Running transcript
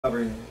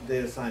Covering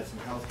data science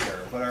and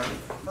healthcare, but our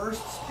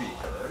first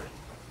speaker,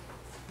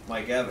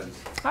 Mike Evans,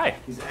 hi.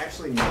 He's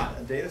actually not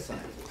a data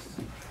scientist,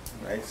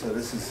 right? So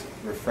this is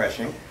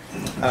refreshing.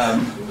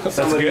 That's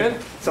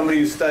good. Somebody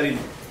who studied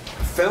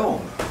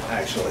film,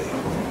 actually.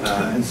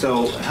 And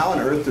so how on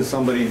earth does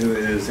somebody who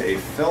is a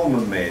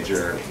film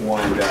major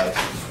wind up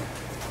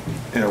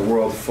in a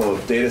world full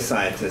of data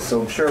scientists?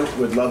 So I'm sure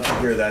we'd love to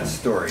hear that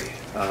story.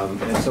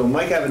 And so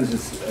Mike Evans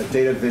is a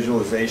data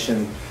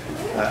visualization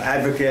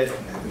advocate,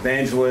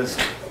 evangelist,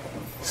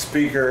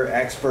 speaker,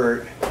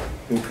 expert,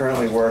 who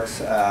currently works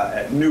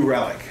at New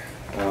Relic.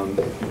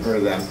 You've heard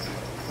of them.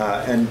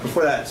 And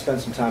before that,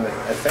 spent some time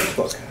at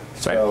Facebook.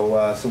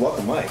 So, so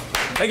welcome, Mike.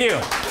 Thank you.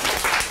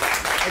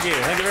 Thank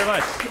you. Thank you very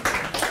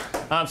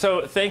much.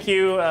 So thank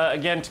you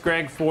again to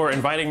Greg for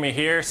inviting me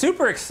here.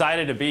 Super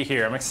excited to be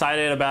here. I'm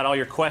excited about all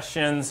your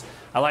questions.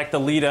 I like the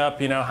lead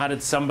up. You know, how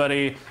did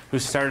somebody who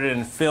started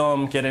in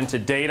film get into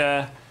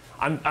data?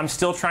 I'm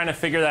still trying to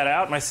figure that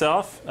out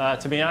myself,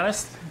 to be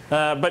honest.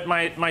 But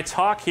my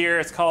talk here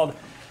is called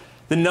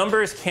 "The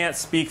Numbers Can't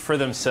Speak for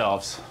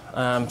Themselves."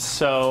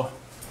 So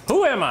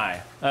who am I?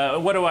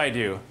 What do I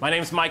do? My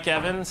name's Mike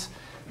Evans.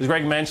 As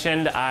Greg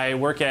mentioned, I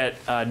work at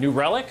New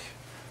Relic,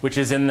 which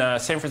is in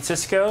San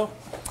Francisco.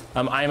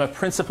 I am a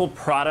principal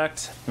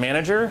product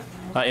manager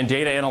in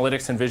data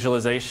analytics and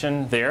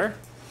visualization there.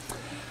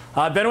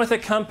 I've been with the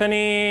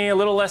company a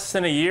little less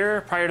than a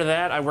year. Prior to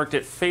that, I worked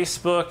at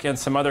Facebook and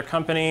some other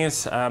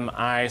companies.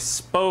 I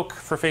spoke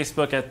for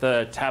Facebook at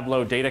the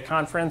Tableau Data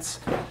Conference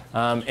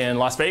in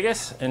Las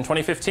Vegas in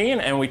 2015,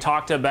 and we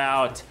talked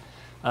about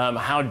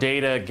how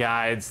data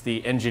guides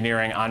the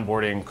engineering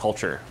onboarding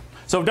culture.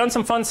 So I've done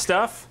some fun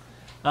stuff.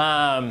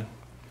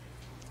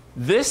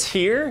 This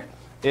here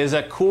is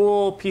a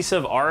cool piece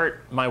of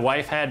art my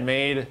wife had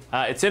made.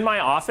 It's in my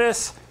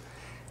office,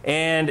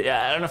 and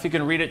I don't know if you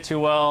can read it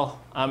too well.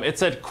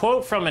 It's a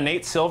quote from a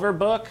Nate Silver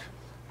book.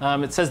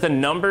 It says, "The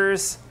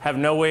numbers have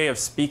no way of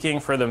speaking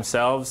for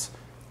themselves.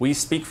 We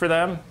speak for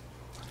them."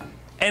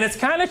 And it's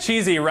kind of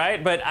cheesy,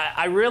 right? But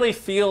I really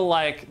feel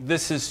like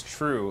this is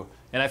true.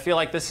 And I feel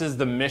like this is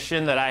the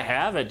mission that I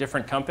have at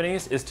different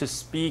companies, is to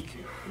speak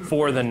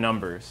for the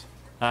numbers.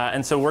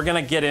 And so we're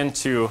going to get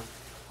into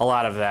a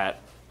lot of that.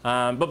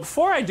 But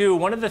before I do,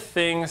 one of the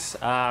things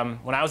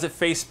when I was at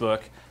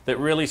Facebook that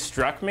really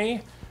struck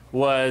me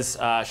was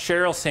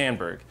Sheryl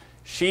Sandberg.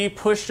 She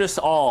pushed us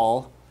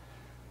all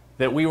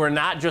that we were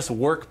not just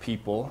work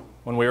people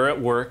when we were at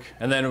work,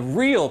 and then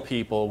real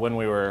people when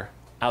we were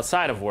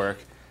outside of work.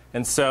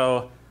 And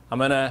so I'm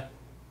going to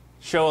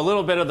show a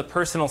little bit of the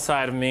personal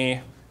side of me.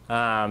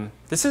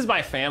 This is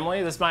my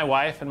family. This is my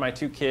wife and my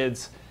 2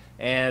 kids.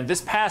 And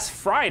this past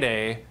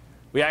Friday,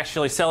 we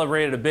actually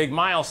celebrated a big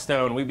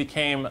milestone. We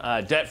became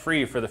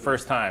debt-free for the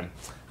first time.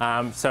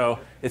 So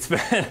it's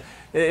been,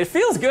 it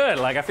feels good.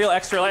 Like I feel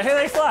extra like, hey,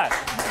 they fly.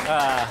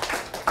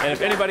 And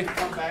if anybody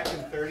come back in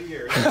 30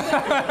 years.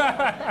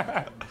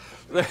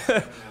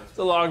 It's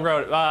a long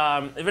road.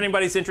 If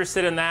anybody's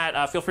interested in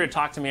that, feel free to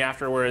talk to me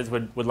afterwards.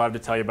 Would love to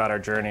tell you about our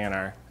journey and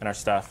our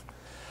stuff.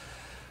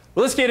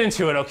 Well, let's get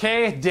into it,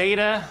 okay?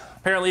 Data.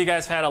 Apparently, you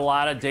guys had a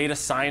lot of data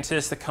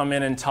scientists that come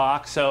in and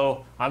talk.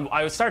 So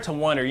I would start to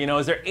wonder, you know,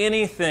 is there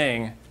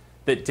anything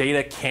that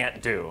data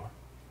can't do?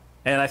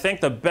 And I think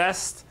the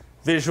best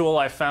visual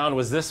I found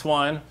was this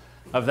one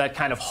of that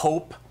kind of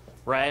hope,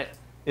 right?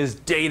 Is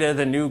data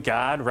the new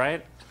God,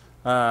 right?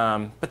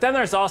 But then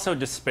there's also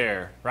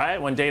despair,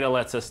 right? When data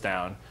lets us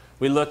down.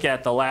 We look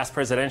at the last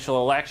presidential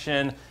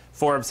election.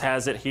 Forbes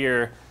has it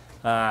here.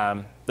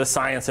 The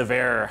science of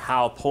error,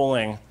 how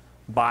polling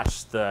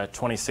botched the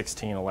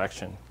 2016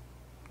 election.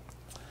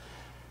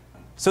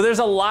 So there's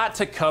a lot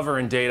to cover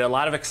in data, a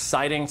lot of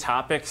exciting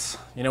topics.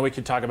 You know, we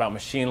could talk about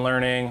machine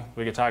learning.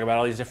 We could talk about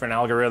all these different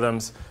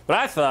algorithms. But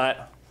I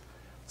thought,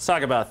 let's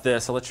talk about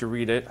this. I'll let you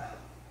read it.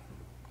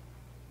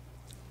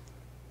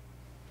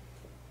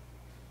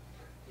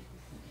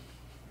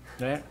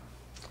 Okay.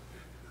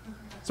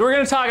 So we're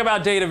going to talk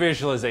about data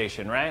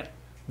visualization, right?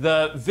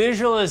 The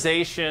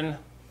visualization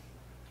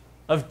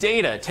of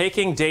data,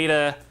 taking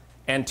data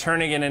and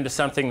turning it into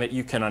something that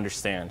you can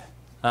understand.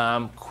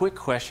 Quick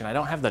question. I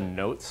don't have the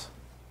notes.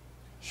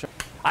 Sure.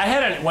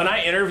 When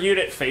I interviewed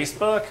at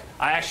Facebook,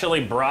 I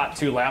actually brought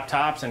 2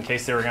 laptops in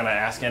case they were going to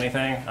ask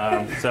anything.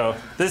 So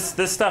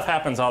this stuff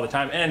happens all the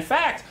time. And in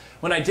fact,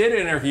 when I did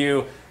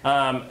interview,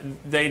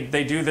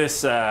 they do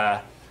this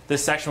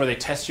section where they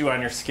test you on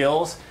your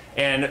skills.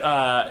 And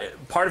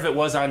part of it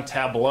was on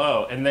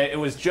Tableau. And it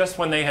was just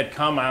when they had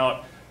come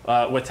out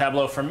with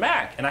Tableau for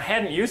Mac. And I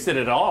hadn't used it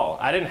at all.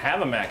 I didn't have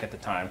a Mac at the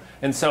time.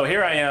 And so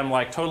here I am,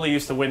 like totally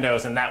used to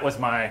Windows. And that was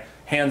my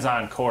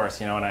hands-on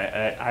course, you know. And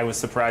I was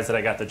surprised that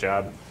I got the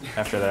job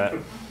after that.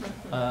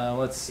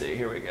 Let's see.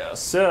 Here we go.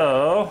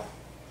 So,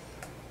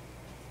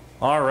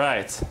 all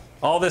right.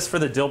 All this for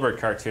the Dilbert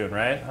cartoon,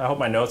 right? I hope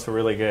my notes were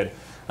really good.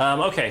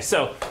 OK,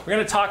 so we're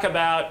going to talk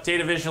about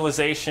data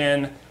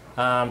visualization,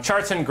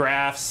 charts and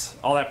graphs,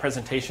 all that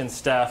presentation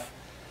stuff.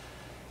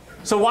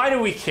 So why do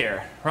we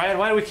care, right?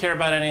 Why do we care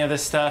about any of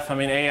this stuff? I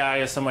mean, AI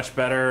is so much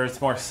better. It's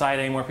more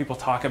exciting. More people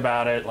talk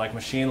about it. Like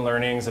machine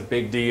learning is a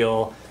big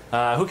deal.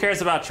 Who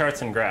cares about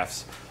charts and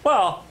graphs?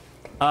 Well,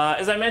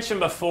 as I mentioned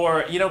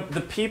before,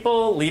 the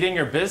people leading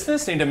your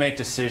business need to make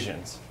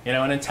decisions.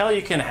 And until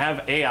you can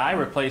have AI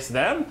replace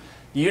them,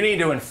 you need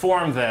to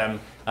inform them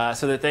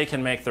so that they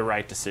can make the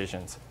right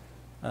decisions.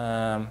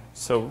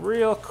 So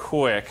real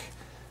quick,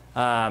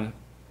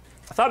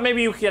 I thought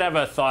maybe you could have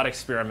a thought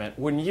experiment.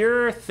 When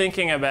you're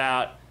thinking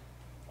about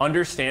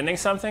understanding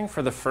something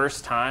for the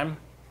first time,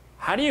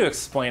 how do you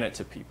explain it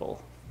to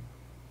people,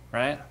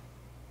 right?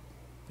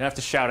 You don't have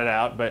to shout it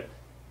out, but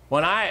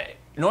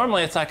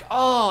normally it's like,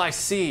 oh, I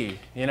see,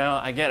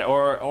 I get it.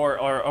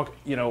 Or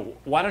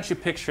why don't you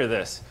picture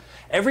this?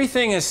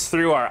 Everything is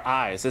through our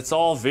eyes. It's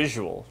all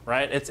visual,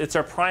 right? It's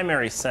our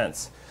primary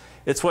sense.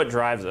 It's what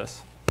drives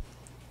us.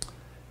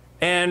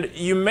 And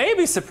you may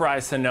be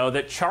surprised to know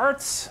that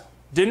charts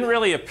didn't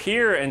really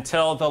appear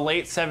until the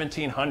late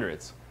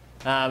 1700s.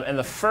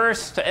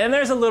 And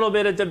there's a little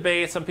bit of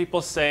debate. Some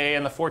people say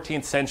in the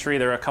 14th century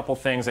there are a couple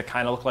things that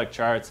kind of look like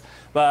charts.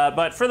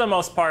 But for the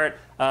most part,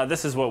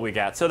 this is what we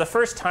got. So the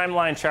first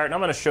timeline chart, and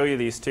I'm going to show you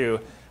these two,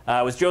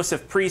 was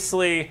Joseph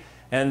Priestley.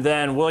 And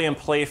then William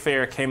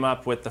Playfair came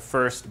up with the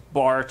first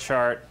bar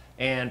chart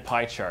and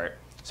pie chart.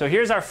 So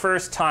here's our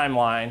first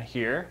timeline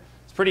here.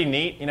 It's pretty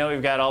neat.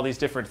 We've got all these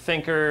different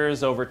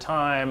thinkers over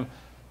time.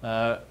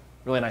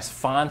 Really nice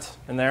font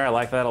in there. I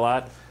like that a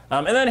lot.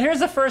 And then here's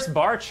the first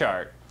bar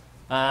chart,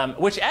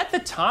 which at the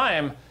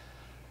time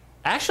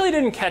actually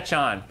didn't catch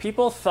on.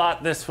 People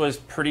thought this was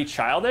pretty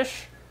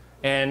childish.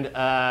 And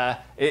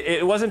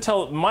it wasn't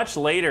until much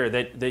later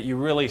that you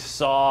really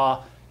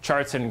saw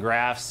charts and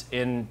graphs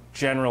in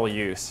general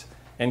use.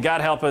 And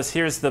God help us,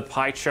 here's the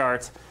pie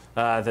chart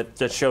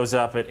that shows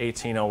up at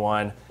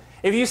 1801.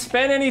 If you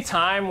spend any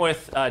time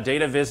with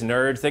data viz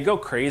nerds, they go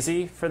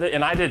crazy for the,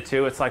 and I did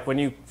too. It's like when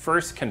you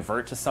first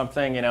convert to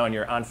something, and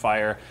you're on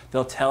fire,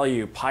 they'll tell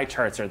you pie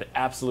charts are the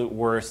absolute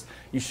worst.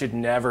 You should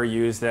never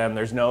use them.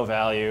 There's no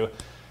value.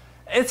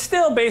 It's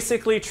still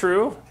basically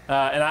true,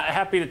 and I'm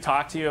happy to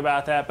talk to you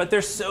about that, but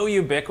they're so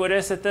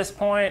ubiquitous at this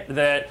point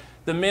that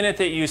the minute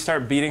that you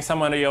start beating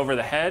somebody over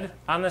the head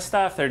on this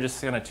stuff, they're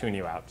just going to tune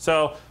you out.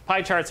 So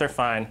pie charts are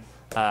fine.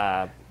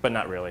 But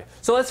not really.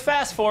 So let's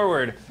fast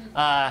forward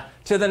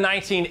to the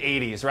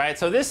 1980s, right?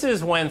 So this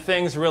is when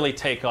things really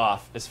take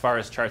off as far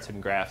as charts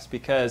and graphs,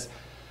 because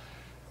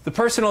the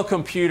personal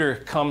computer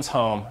comes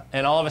home,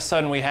 and all of a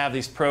sudden we have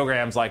these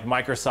programs like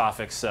Microsoft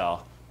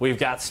Excel. We've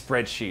got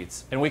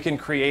spreadsheets, and we can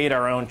create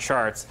our own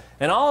charts.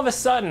 And all of a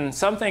sudden,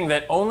 something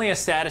that only a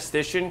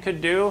statistician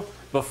could do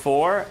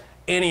before,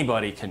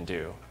 anybody can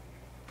do.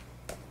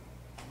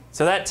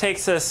 So that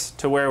takes us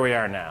to where we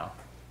are now.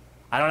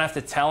 I don't have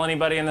to tell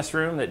anybody in this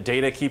room that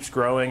data keeps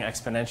growing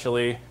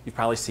exponentially. You've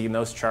probably seen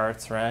those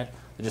charts, right?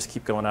 They just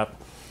keep going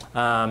up.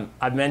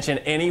 I've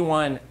mentioned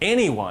anyone,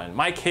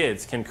 my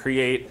kids can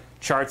create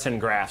charts and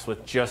graphs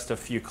with just a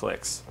few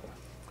clicks.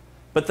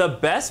 But the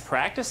best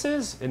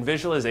practices in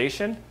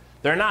visualization,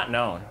 they're not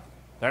known.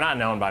 They're not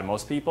known by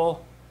most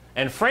people,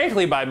 and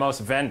frankly by most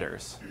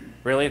vendors,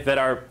 really, that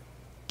are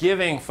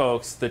giving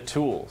folks the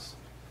tools.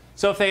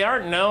 So if they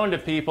aren't known to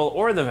people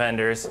or the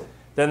vendors,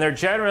 then they're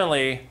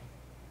generally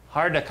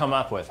hard to come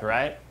up with,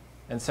 right?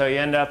 And so you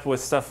end up with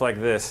stuff like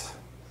this.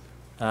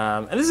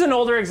 And this is an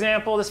older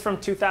example. This is from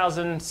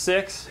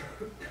 2006.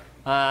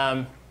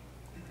 And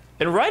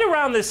right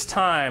around this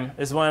time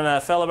is when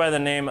a fellow by the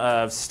name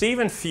of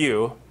Stephen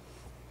Few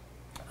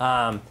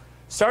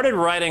started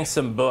writing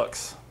some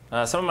books,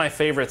 some of my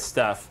favorite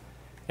stuff.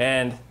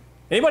 And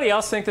anybody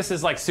else think this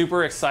is like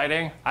super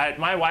exciting?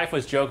 My wife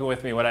was joking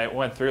with me when I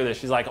went through this.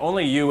 She's like,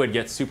 only you would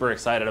get super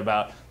excited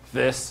about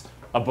this,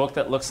 a book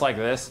that looks like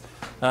this.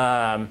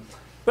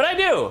 But I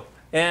do.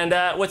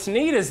 And what's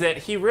neat is that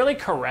he really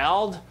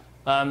corralled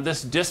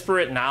this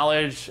disparate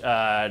knowledge.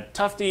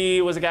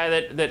 Tufte was a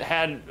guy that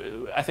had,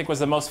 I think was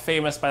the most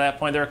famous by that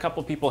point. There are a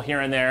couple people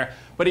here and there.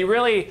 But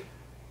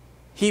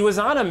he was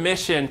on a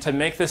mission to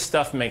make this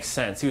stuff make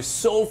sense. He was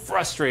so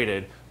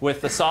frustrated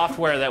with the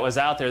software that was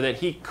out there that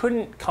he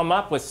couldn't come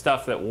up with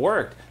stuff that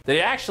worked, that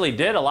he actually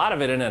did a lot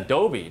of it in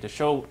Adobe to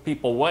show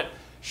people what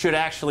should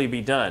actually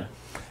be done.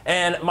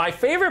 And my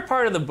favorite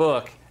part of the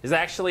book is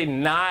actually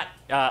not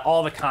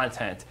all the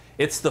content.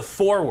 It's the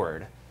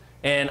foreword.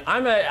 And I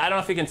don't know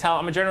if you can tell,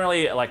 I'm a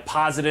generally like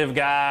positive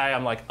guy.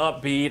 I'm like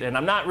upbeat, and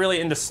I'm not really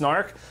into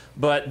snark.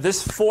 But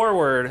this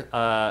foreword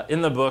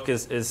in the book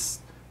is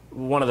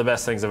one of the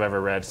best things I've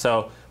ever read.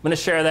 So I'm going to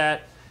share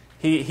that.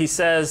 He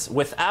says,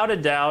 without a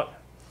doubt,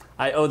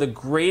 I owe the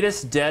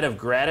greatest debt of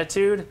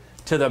gratitude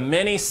to the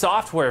many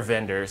software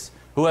vendors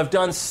who have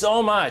done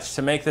so much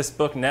to make this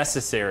book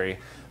necessary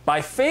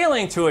by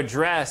failing to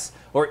address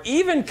or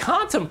even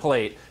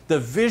contemplate the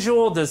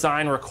visual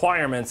design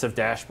requirements of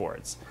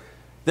dashboards.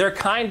 Their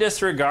kind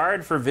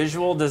disregard for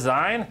visual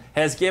design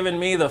has given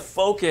me the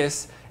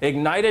focus,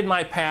 ignited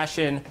my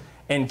passion,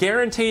 and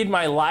guaranteed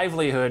my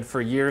livelihood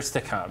for years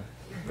to come.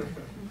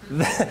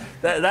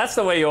 That's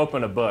the way you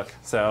open a book.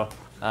 So,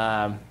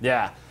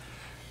 yeah.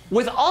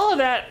 with all of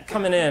that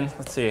coming in,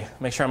 let's see,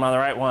 make sure I'm on the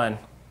right one.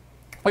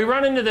 We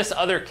run into this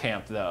other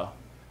camp though.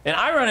 And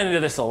I run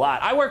into this a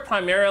lot. I work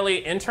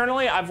primarily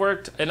internally.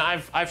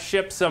 I've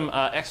shipped some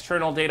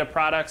external data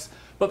products,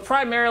 but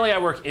primarily I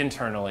work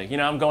internally. You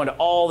know, I'm going to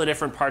all the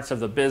different parts of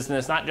the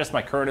business, not just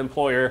my current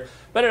employer,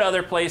 but at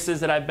other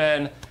places that I've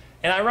been.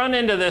 And I run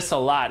into this a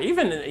lot.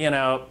 Even, you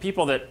know,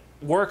 people that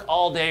work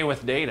all day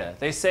with data.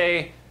 They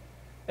say,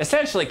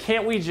 essentially,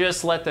 can't we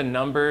just let the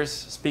numbers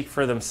speak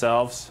for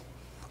themselves?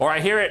 Or I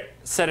hear it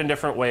said in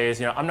different ways.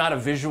 You know, I'm not a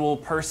visual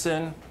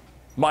person,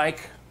 Mike.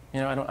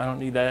 You know, I don't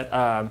need that.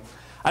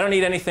 I don't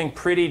need anything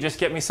pretty. Just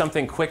get me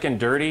something quick and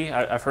dirty.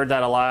 I've heard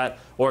that a lot.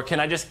 Or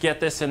can I just get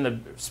this in the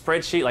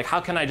spreadsheet? Like,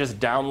 how can I just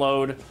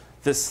download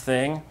this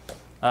thing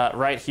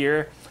right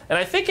here? And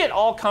I think it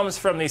all comes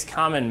from these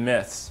common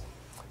myths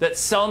that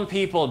some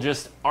people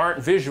just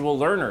aren't visual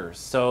learners,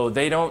 so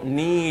they don't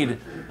need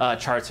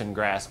charts and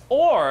graphs.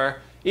 Or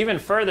even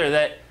further,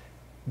 that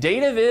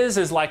data viz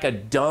is like a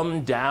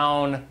dumbed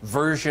down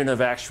version of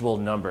actual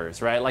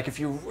numbers, right? Like if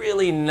you're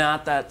really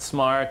not that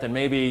smart, then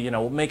maybe, you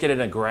know, we'll make it in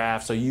a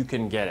graph so you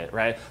can get it,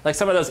 right? Like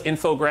some of those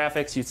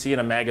infographics you'd see in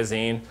a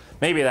magazine,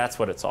 maybe that's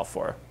what it's all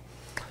for.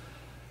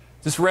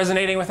 Is this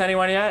resonating with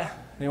anyone yet?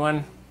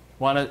 Anyone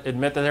want to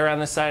admit that they're on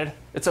this side?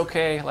 It's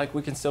okay, like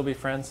we can still be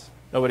friends.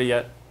 Nobody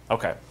yet?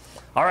 Okay.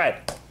 All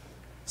right.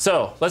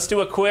 So let's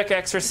do a quick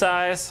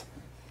exercise.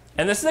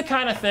 And this is the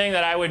kind of thing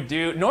that I would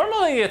do.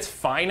 Normally it's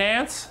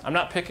finance. I'm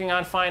not picking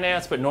on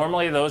finance, but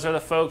normally those are the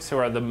folks who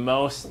are the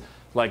most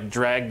like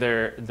drag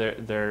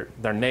their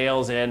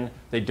nails in.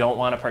 They don't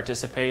want to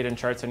participate in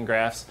charts and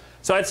graphs.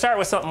 So I'd start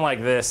with something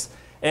like this.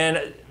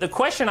 And the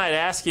question I'd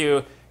ask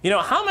you, you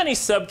know, how many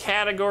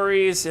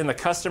subcategories in the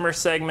customer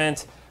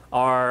segment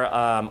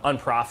are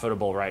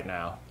unprofitable right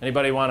now?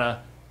 Anybody want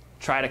to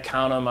try to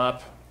count them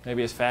up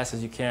maybe as fast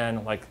as you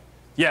can? Like,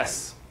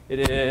 yes,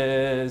 it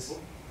is.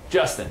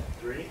 Justin.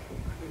 3.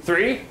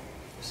 3? I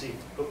see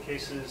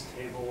bookcases,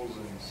 tables,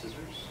 and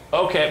scissors.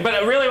 Okay,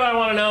 but really what I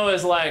want to know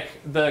is like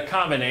the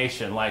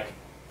combination, like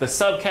the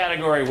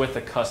subcategory with the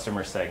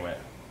customer segment.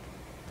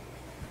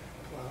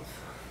 12.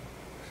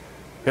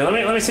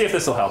 Okay, let me see if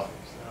this will help.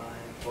 9,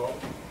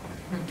 12.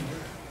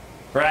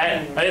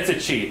 Right? It's a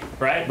cheat,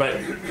 right? But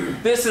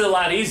this is a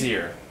lot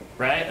easier,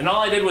 right? And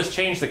all I did was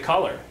change the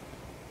color.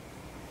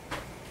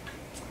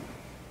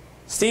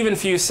 Stephen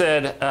Few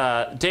said,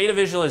 data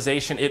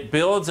visualization, it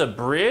builds a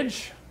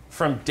bridge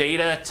from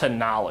data to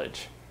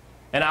knowledge.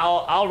 And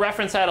I'll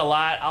reference that a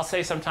lot. I'll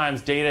say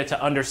sometimes data to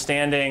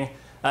understanding.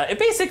 It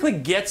basically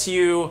gets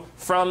you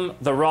from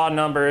the raw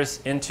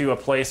numbers into a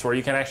place where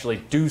you can actually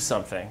do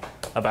something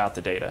about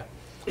the data.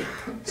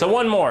 So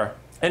one more.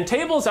 And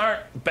tables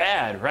aren't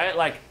bad, right?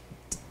 Like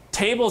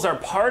tables are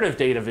part of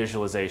data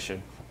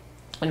visualization.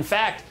 In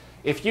fact,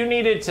 if you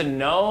needed to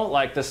know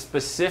like the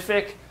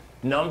specific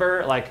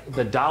number, like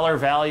the dollar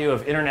value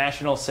of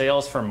international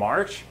sales for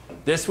March,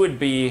 this would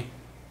be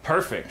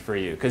perfect for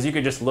you because you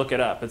could just look it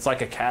up. It's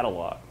like a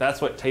catalog. That's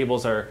what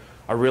tables are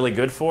really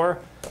good for.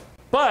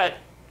 But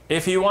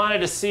if you wanted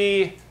to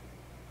see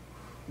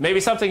maybe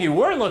something you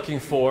weren't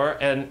looking for,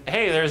 and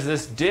hey, there's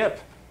this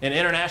dip in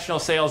international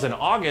sales in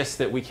August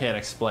that we can't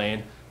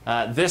explain,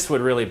 this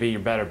would really be your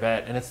better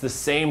bet. And it's the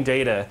same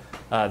data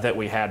that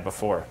we had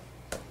before.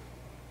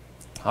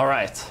 All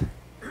right.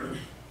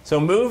 So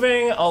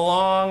moving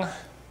along,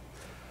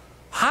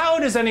 how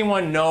does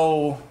anyone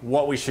know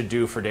what we should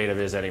do for data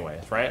viz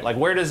anyways, right? Like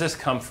where does this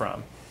come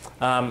from?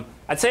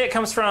 I'd say it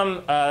comes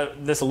from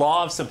this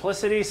law of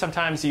simplicity.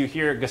 Sometimes you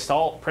hear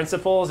Gestalt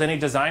principles. Any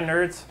design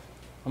nerds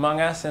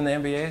among us in the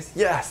MBAs?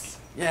 Yes.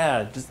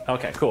 Yeah, just,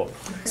 okay, cool.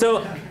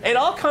 So it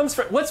all comes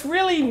from, what's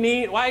really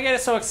neat, why I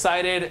get so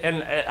excited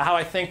and how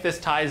I think this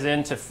ties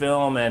into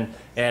film and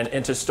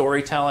into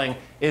storytelling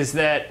is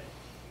that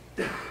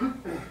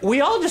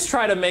we all just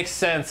try to make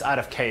sense out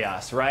of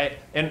chaos, right?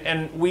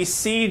 And we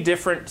see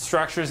different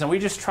structures and we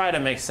just try to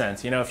make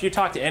sense. You know, if you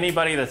talk to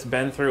anybody that's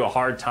been through a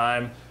hard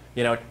time,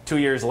 you know, 2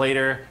 years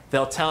later,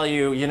 they'll tell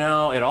you, you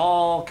know, it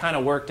all kind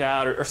of worked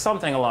out or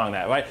something along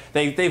that, right?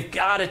 They've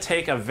got to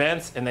take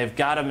events and they've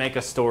got to make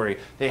a story.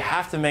 They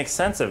have to make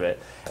sense of it.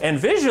 And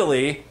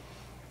visually,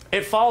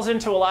 it falls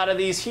into a lot of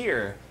these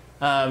here.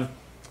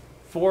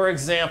 For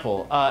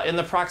example, in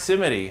the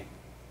proximity,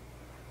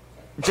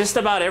 just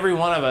about every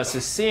one of us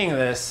is seeing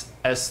this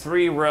as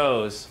 3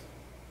 rows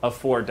of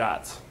 4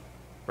 dots,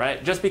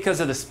 right? Just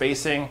because of the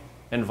spacing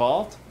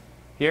involved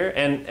here.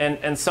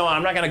 And so on.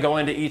 I'm not going to go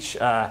into each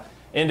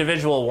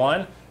individual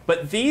one,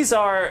 but these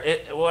are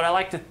what I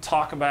like to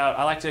talk about.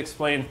 I like to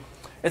explain.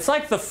 It's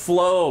like the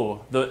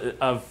flow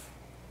of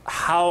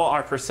how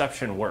our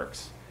perception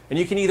works. And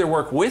you can either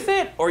work with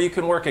it or you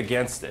can work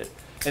against it.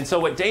 And so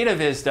what data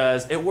viz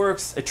does,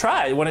 it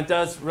tries. When it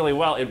does really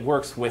well, it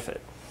works with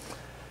it.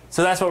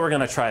 So that's what we're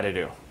going to try to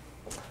do.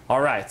 All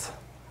right.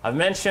 I've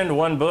mentioned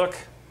one book.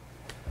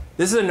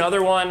 This is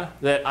another one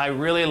that I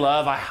really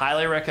love. I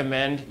highly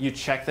recommend you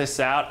check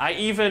this out. I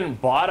even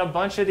bought a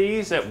bunch of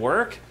these at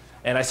work.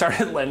 and I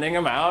started lending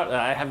them out.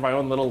 I have my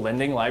own little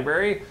lending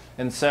library.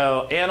 And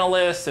so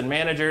analysts and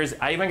managers,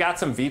 I even got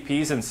some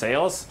VPs in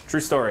sales,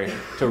 true story,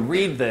 to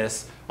read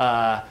this.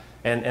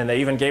 And they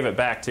even gave it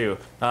back too.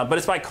 But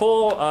it's by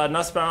Cole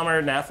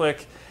Nussbaumer,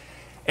 Knaflic.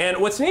 And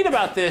what's neat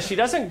about this, she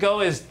doesn't go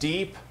as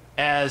deep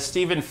as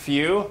Stephen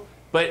Few,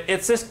 but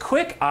it's this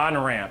quick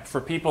on-ramp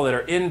for people that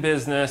are in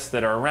business,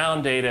 that are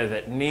around data,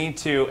 that need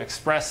to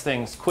express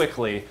things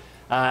quickly.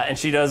 And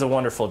she does a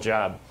wonderful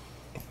job.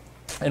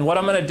 And what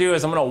I'm going to do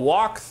is I'm going to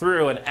walk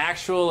through an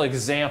actual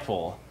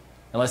example,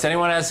 unless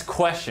anyone has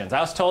questions. I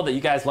was told that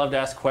you guys love to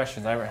ask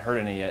questions. I haven't heard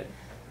any yet.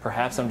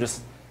 Perhaps I'm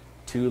just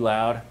too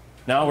loud.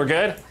 No, we're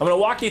good? I'm going to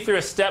walk you through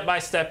a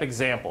step-by-step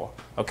example,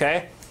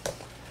 okay?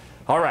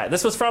 All right,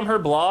 this was from her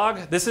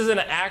blog. This is an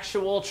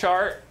actual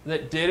chart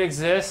that did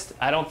exist.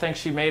 I don't think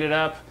she made it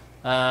up.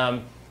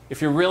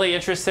 If you're really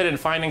interested in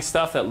finding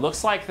stuff that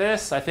looks like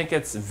this, I think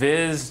it's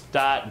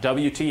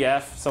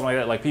viz.wtf, something like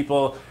that. Like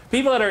people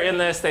that are in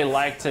this, they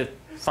like to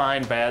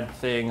find bad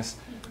things.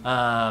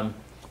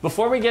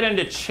 Before we get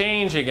into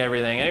changing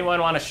everything,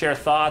 anyone want to share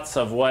thoughts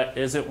of what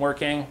isn't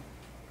working? You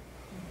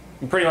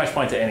can pretty much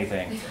point to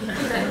anything.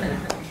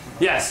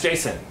 Yes,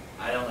 Jason.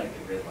 I don't like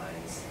the grid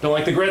lines. Don't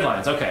like the grid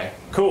lines. Okay,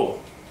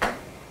 cool.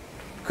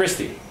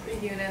 Christy. The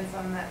units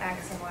on the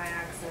X and Y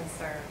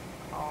axis are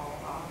all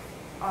off.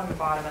 On the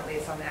bottom, at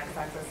least on the X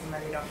axis, and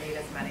then you don't need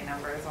as many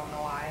numbers on the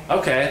Y.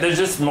 Okay, there's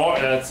just more.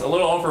 That's a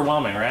little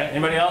overwhelming, right?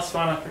 Anybody else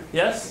want to?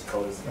 Yes? The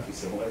colors are too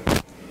similar.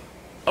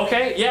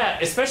 Okay, yeah,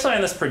 especially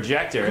on this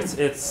projector.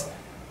 It's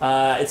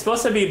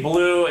supposed to be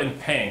blue and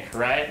pink,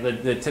 right?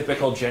 The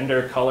typical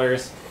gender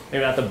colors.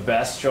 Maybe not the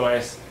best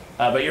choice,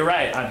 but you're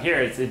right. On here,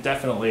 it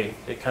definitely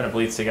kind of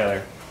bleeds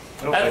together.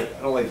 I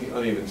don't like the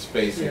uneven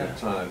spacing of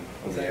time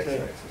on the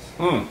x-axis.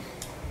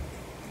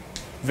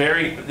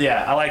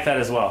 Yeah, I like that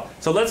as well.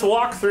 So let's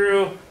walk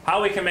through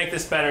how we can make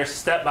this better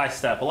step by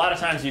step. A lot of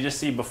times you just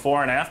see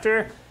before and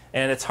after,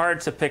 and it's hard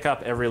to pick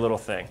up every little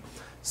thing.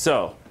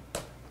 So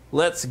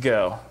let's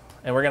go.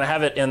 And we're going to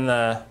have it in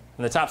the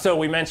top. So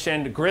we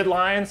mentioned grid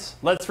lines.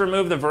 Let's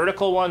remove the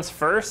vertical ones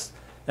first.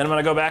 Then I'm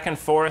going to go back and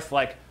forth,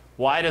 like,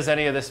 why does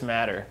any of this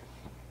matter?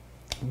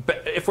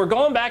 But if we're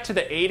going back to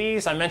the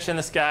 80s, I mentioned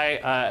this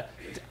guy.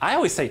 I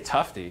always say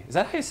Tufte. Is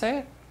that how you say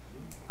it?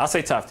 I'll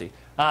say Tufte.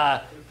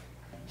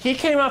 He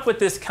came up with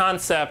this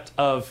concept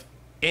of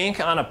ink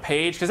on a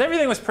page, because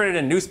everything was printed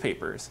in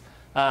newspapers.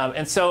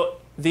 And so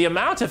the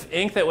amount of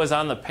ink that was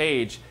on the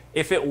page,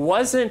 if it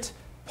wasn't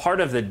part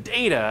of the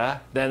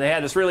data, then they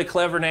had this really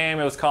clever name.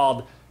 It was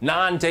called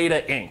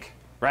non-data ink,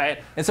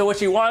 right? And so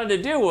what you wanted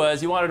to do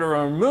was you wanted to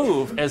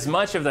remove as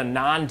much of the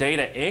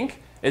non-data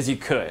ink as you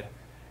could.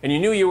 And you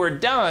knew you were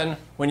done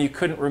when you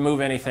couldn't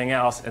remove anything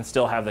else and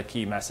still have the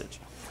key message.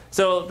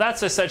 So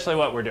that's essentially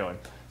what we're doing.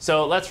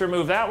 So let's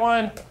remove that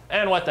one,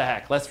 and what the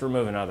heck, let's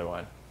remove another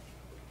one.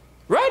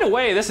 Right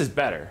away, this is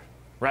better,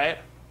 right?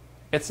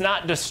 It's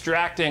not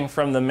distracting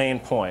from the main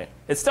point.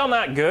 It's still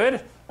not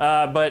good,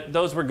 but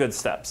those were good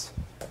steps.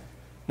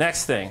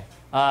 Next thing,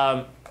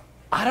 I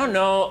don't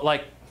know,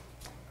 like,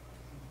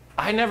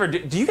 I never do.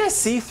 Do you guys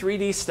see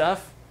 3D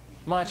stuff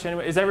much?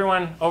 Anyway, is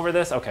everyone over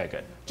this? Okay,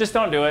 good. Just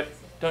don't do it.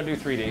 Don't do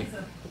 3D.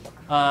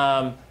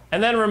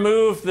 And then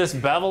remove this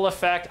bevel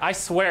effect. I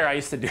swear I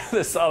used to do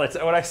this all the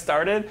time. When I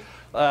started,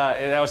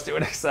 and I was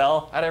doing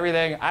Excel and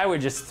everything, I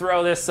would just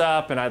throw this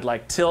up and I'd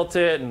like tilt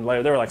it, and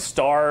like, there were like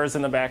stars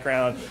in the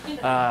background. You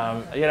know,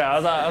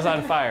 I was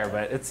on fire,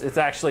 but it's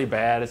actually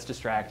bad. It's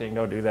distracting.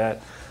 Don't do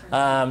that.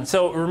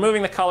 So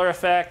removing the color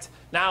effect.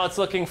 Now it's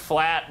looking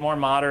flat, more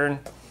modern.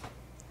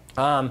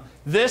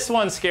 This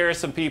one scares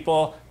some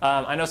people.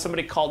 I know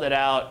somebody called it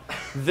out.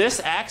 This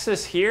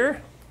axis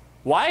here,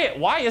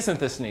 why isn't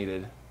this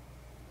needed?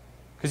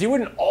 Because you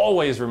wouldn't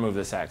always remove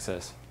this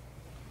axis.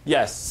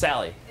 Yes,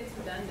 Sally. It's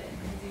redundant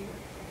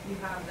because you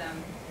have them.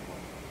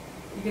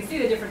 You can see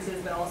the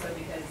differences, but also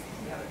because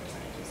you have the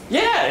percentages.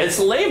 Yeah, it's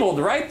labeled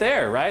right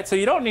there, right? So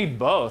you don't need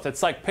both.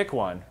 It's like pick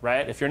one,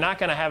 right? If you're not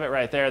going to have it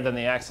right there, then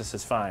the axis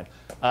is fine.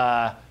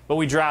 But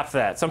we dropped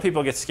that. Some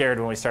people get scared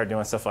when we start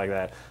doing stuff like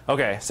that.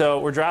 Okay, so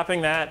we're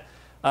dropping that.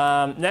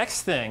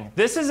 Next thing,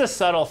 this is a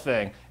subtle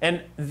thing,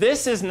 and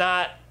this is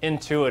not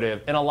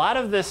intuitive. And a lot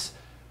of this,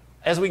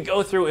 as we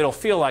go through, it'll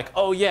feel like,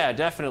 oh yeah,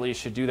 definitely you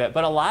should do that.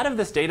 But a lot of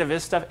this data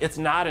viz stuff, it's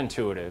not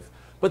intuitive.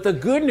 But the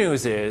good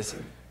news is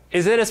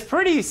that it's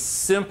pretty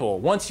simple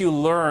once you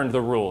learn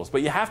the rules.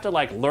 But you have to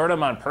like learn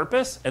them on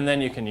purpose, and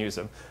then you can use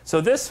them.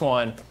 So this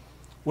one,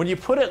 when you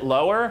put it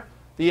lower,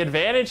 the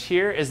advantage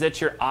here is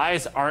that your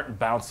eyes aren't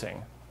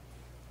bouncing,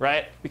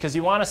 right? Because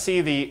you want to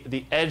see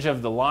the edge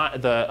of the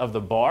line of the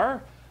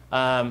bar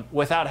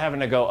without having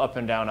to go up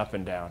and down, up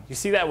and down. You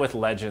see that with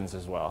legends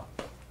as well.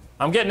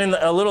 I'm getting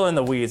a little in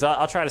the weeds.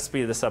 I'll try to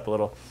speed this up a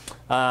little.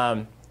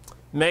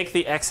 Make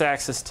the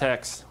x-axis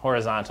text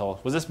horizontal.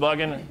 Was this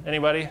bugging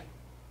anybody?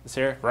 This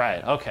here?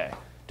 Right, okay.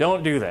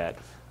 Don't do that.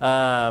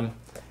 And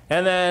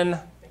then,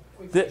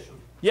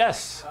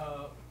 yes?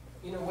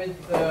 You know,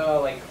 with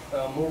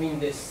moving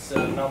this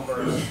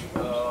numbers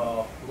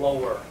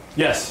lower.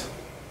 Yes.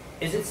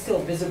 Is it still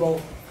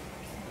visible?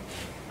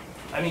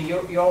 I mean,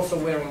 you're also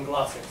wearing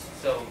glasses,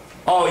 so.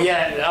 Oh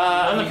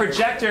yeah, on the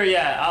projector,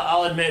 yeah,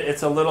 I'll admit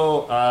it's a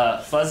little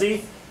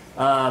fuzzy.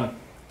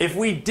 If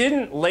we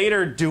didn't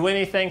later do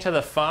anything to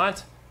the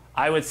font,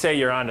 I would say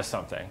you're onto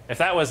something. If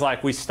that was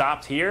like we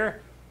stopped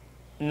here,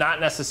 not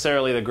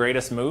necessarily the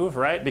greatest move,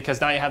 right?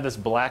 Because now you have this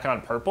black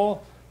on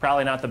purple,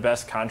 probably not the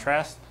best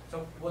contrast.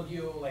 So would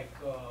you like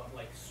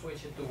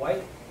switch it to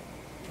white?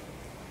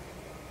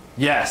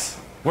 Yes,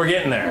 we're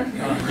getting there.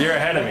 You're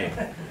ahead of me.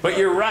 But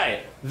you're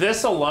right.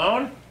 This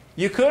alone,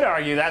 you could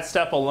argue that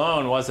step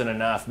alone wasn't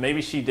enough.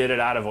 Maybe she did it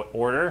out of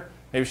order.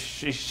 Maybe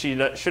she should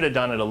have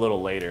done it a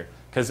little later.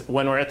 Because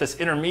when we're at this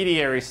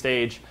intermediary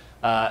stage,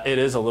 it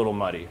is a little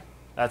muddy.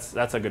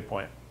 That's a good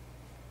point.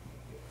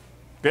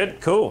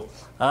 Good, cool.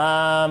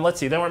 Let's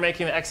see, then we're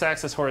making the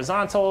x-axis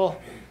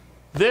horizontal.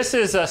 This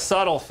is a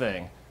subtle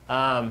thing.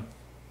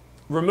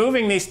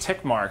 Removing these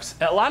tick marks.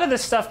 A lot of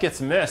this stuff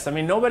gets missed. I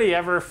mean, nobody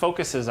ever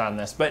focuses on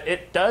this, but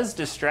it does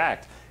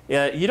distract.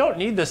 You don't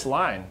need this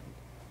line.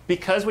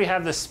 Because we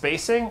have the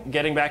spacing,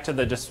 getting back to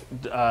the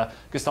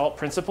Gestalt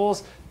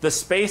principles, the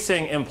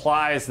spacing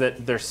implies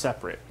that they're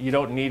separate. You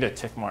don't need a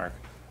tick mark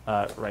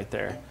right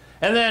there.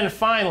 And then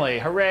finally,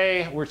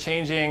 hooray, we're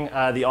changing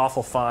the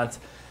awful font.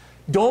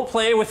 Don't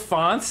play with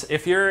fonts.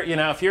 If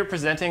you're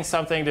presenting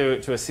something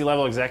to a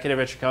C-level executive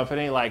at your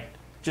company, like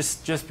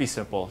just be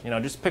simple.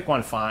 Just pick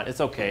one font.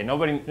 It's okay.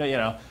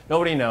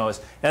 Nobody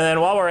knows. And then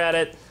while we're at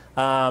it,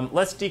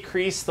 let's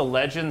decrease the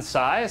legend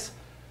size.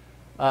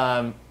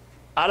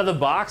 Out of the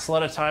box, a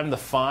lot of time the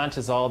font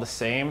is all the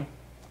same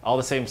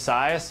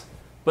size,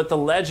 but the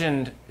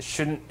legend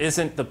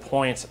isn't the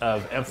point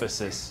of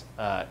emphasis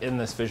in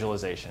this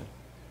visualization.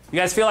 You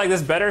guys feel like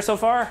this better so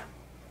far?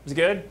 Is it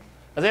good?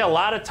 I think a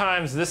lot of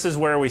times this is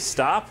where we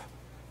stop,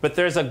 but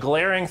there's a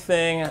glaring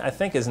thing I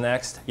think is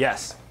next.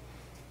 Yes.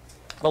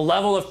 The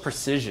level of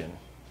precision.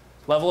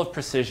 Level of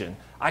precision.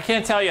 I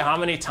can't tell you how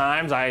many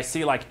times I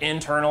see like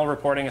internal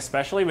reporting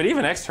especially, but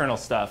even external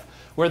stuff,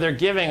 where they're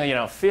giving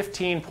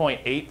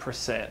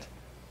 15.8%.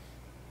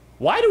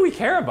 Why do we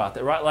care about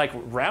that? Right? Like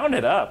round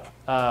it up.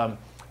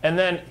 And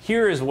then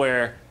here is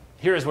where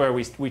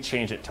we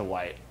change it to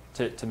white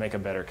to make a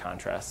better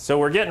contrast. So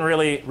we're getting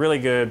really, really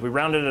good. We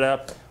rounded it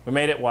up. We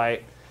made it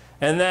white.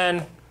 And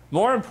then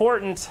more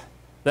important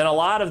than a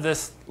lot of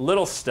this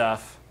little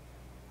stuff,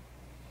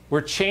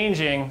 we're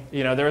changing,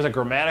 there was a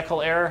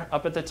grammatical error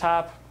up at the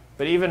top,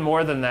 but even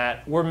more than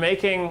that, we're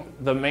making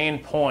the main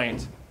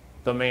point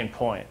the main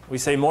point. We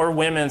say more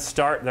women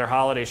start their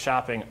holiday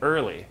shopping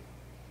early.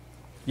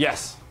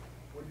 Yes?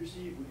 Would you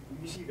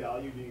see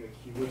value being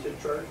a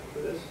cumulative chart for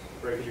this?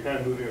 Right, because you're kind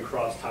of moving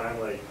across time,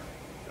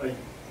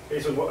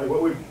 basically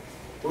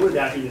what would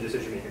that be in the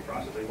decision-making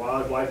process? Like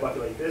why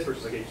bucket like this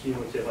versus like a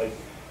cumulative, like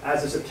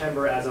as of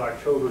September, as of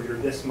October, you're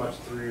this much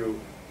through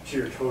to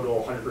your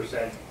total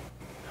 100%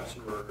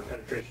 customer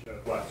penetration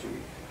of the last 2 weeks.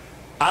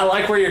 I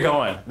like where you're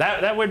going.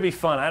 That would be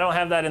fun. I don't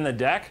have that in the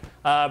deck.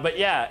 But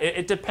yeah,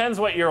 it depends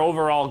what your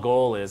overall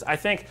goal is. I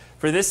think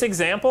for this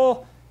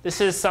example,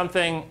 this is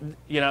something,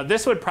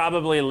 this would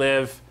probably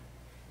live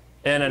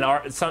in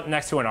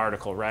next to an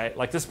article, right?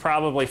 Like this is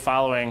probably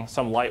following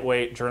some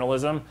lightweight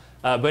journalism.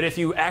 But if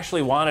you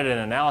actually wanted an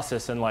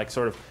analysis and like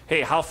sort of,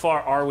 hey, how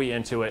far are we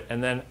into it?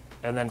 And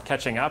then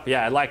catching up,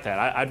 yeah, I'd like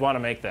that. I'd want to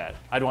make that.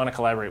 I'd want to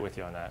collaborate with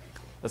you on that.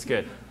 That's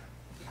good.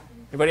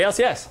 Anybody else?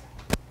 Yes?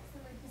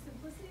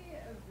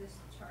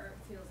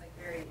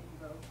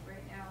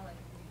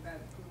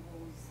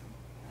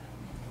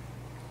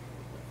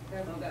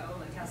 Their logo,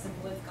 like how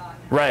simple it's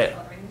gotten, right.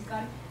 How coloring it's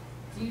gotten.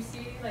 Do you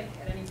see like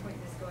at any point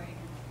this going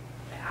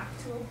back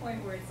to a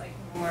point where it's like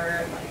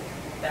more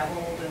like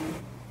beveled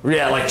and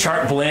yeah, like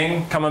chart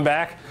bling coming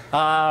back?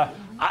 I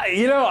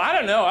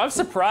don't know. I'm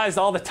surprised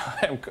all the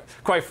time,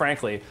 quite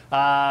frankly.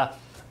 I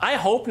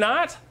hope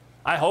not.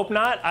 I hope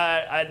not.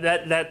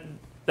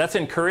 That's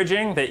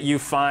encouraging that you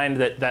find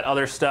that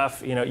other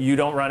stuff, you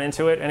don't run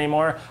into it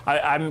anymore.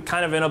 I'm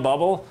kind of in a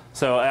bubble,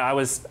 so I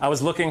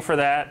was looking for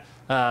that.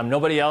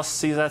 Nobody else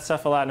sees that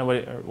stuff a lot.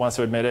 Nobody wants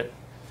to admit it.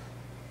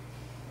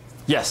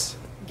 Yes?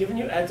 Given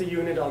you add the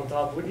unit on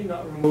top, would you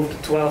not remove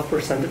the 12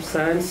 percentage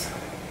signs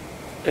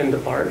in the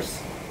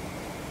bars?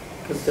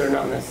 Because they're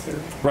not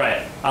necessary.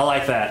 Right. I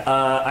like that.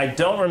 I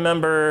don't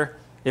remember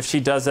if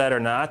she does that or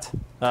not.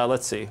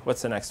 Let's see.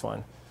 What's the next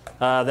one?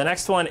 The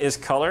next one is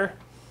color.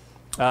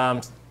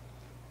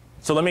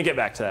 So let me get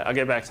back to that. I'll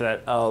get back to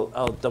that.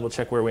 I'll double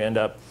check where we end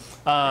up.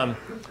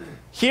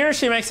 Here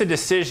she makes a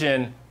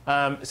decision.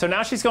 So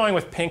now she's going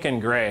with pink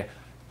and gray.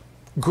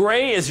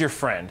 Gray is your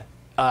friend.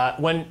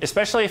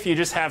 Especially if you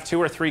just have 2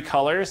 or 3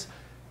 colors,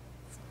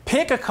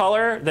 pick a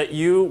color that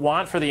you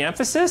want for the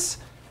emphasis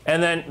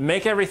and then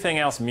make everything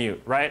else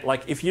mute, right?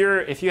 Like if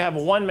you have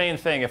one main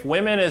thing, if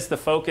women is the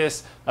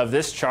focus of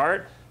this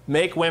chart,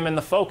 make women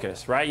the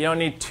focus, right? You don't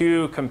need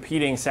 2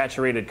 competing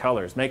saturated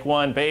colors. Make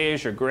one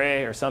beige or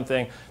gray or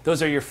something.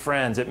 Those are your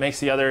friends. It makes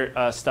the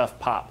other stuff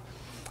pop.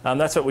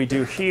 That's what we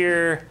do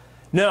here.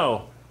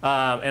 No.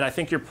 And I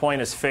think your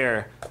point is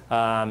fair.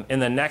 In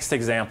the next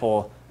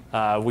example,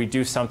 we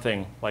do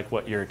something like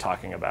what you're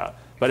talking about.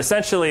 But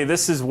essentially,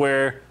 this is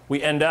where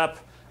we end up.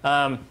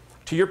 To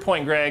your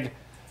point, Greg,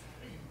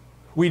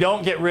 we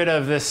don't get rid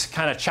of this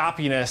kind of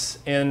choppiness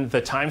in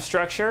the time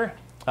structure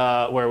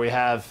where we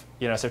have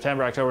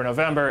September, October,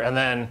 November, and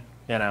then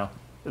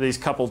these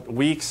couple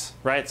weeks,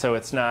 right? So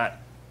it's not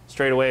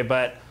straight away,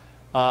 but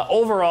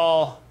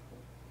overall,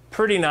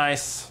 pretty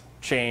nice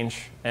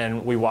change,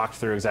 and we walked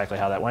through exactly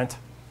how that went.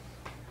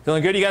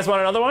 Feeling good? You guys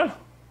want another one?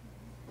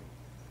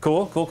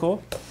 Cool, cool,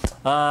 cool.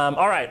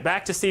 All right,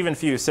 back to Stephen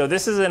Few. So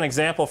this is an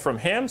example from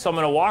him. So I'm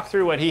going to walk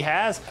through what he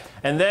has,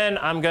 and then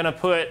I'm going to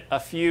put a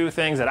few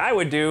things that I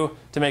would do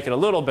to make it a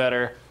little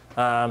better,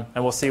 and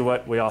we'll see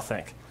what we all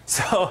think.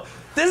 So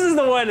this is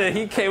the one that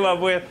he came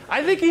up with.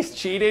 I think he's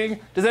cheating.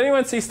 Does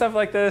anyone see stuff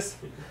like this?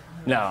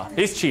 No,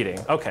 he's cheating.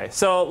 OK,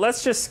 so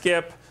let's just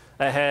skip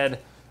ahead.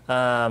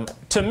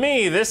 To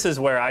me, this is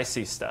where I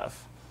see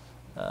stuff.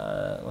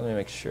 Let me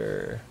make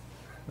sure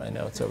my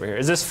notes over here.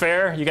 Is this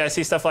fair? You guys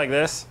see stuff like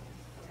this?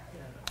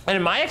 And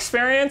in my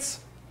experience,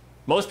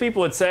 most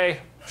people would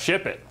say,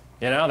 ship it.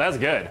 That's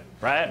good,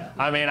 right?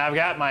 I mean, I've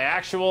got my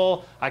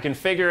actual, I can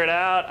figure it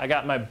out. I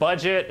got my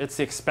budget, it's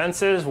the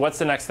expenses. What's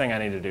the next thing I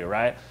need to do,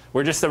 right?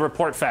 We're just a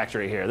report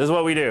factory here. This is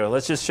what we do.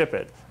 Let's just ship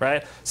it,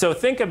 right? So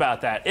think about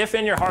that. If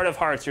in your heart of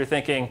hearts you're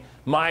thinking,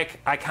 Mike,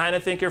 I kind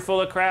of think you're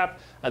full of crap.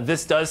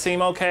 This does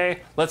seem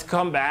okay. Let's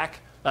come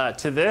back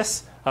to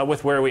this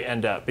with where we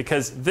end up.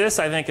 Because this,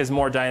 I think, is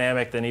more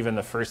dynamic than even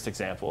the first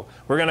example.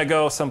 We're going to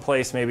go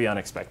someplace maybe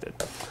unexpected.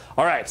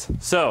 All right,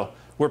 so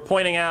we're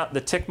pointing out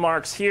the tick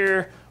marks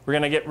here. We're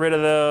going to get rid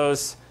of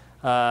those.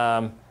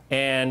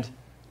 And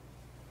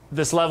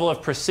this level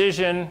of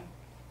precision,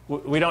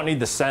 we don't need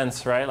the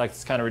cents, right? Like,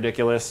 it's kind of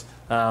ridiculous.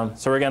 So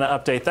we're going to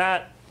update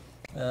that.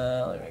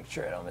 Let me make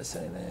sure I don't miss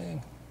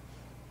anything.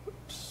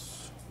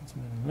 Oops, it's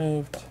been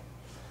moved.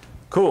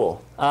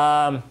 Cool.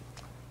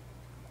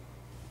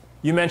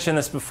 You mentioned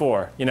this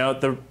before.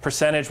 The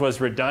percentage was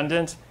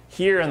redundant.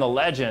 Here in the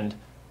legend,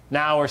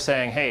 now we're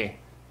saying, hey,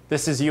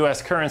 this is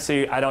US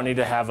currency. I don't need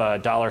to have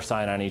a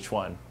 $sign on each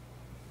one.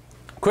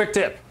 Quick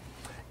tip.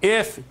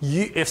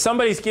 If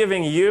somebody's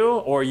giving you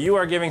or you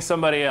are giving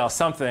somebody else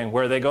something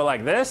where they go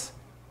like this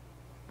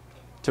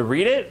to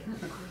read it,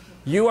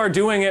 you are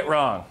doing it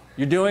wrong.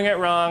 You're doing it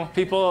wrong.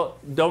 People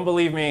don't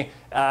believe me.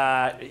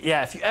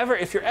 Yeah,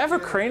 if you're ever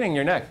craning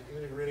your neck.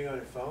 Even if you're reading on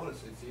your phone,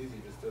 it's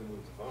easy just to move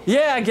the phone.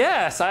 Yeah, I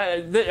guess.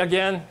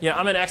 Again,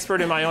 I'm an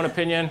expert in my own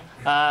opinion,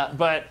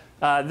 but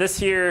this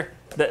here,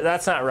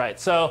 that's not right.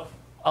 So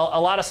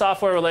a lot of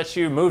software will let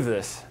you move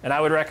this, and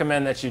I would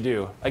recommend that you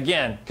do.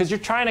 Again, because you're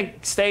trying to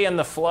stay in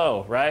the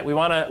flow, right? We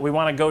want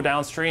to go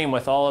downstream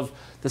with all of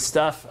the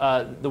stuff,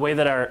 the way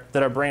that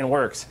our brain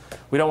works.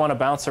 We don't want to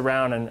bounce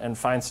around and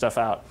find stuff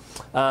out.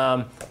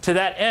 To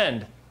that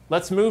end,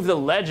 let's move the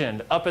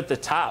legend up at the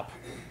top.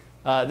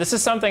 This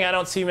is something I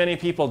don't see many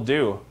people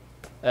do,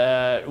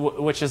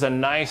 which is a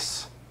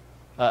nice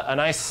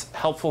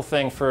helpful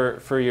thing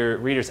for your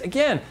readers.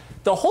 Again,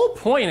 the whole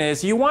point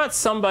is you want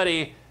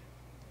somebody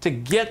to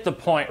get the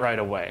point right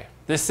away.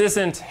 This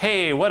isn't,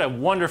 hey, what a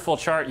wonderful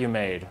chart you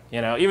made.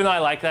 Even though I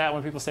like that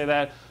when people say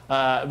that,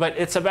 but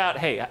it's about,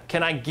 hey,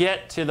 can I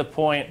get to the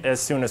point as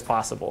soon as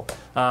possible?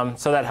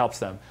 So that helps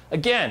them.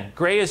 Again,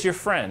 gray is your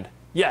friend.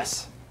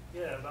 Yes.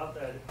 Yeah, about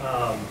that.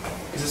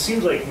 Because it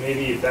seems like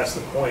maybe if that's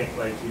the point,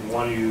 like you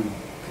want to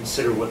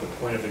consider what the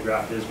point of the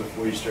graph is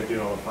before you start doing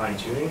all the fine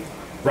tuning.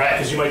 Right.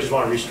 Because you might just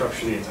want to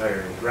restructure the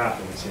entire graph,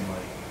 it would seem like.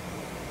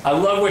 I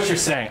love what you're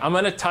saying. I'm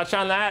going to touch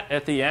on that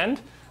at the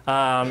end.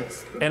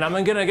 And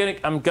I'm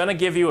gonna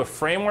give you a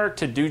framework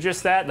to do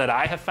just that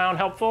I have found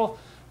helpful.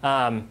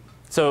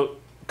 So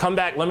come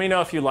back. Let me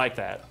know if you like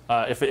that,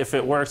 if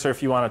it works, or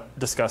if you want to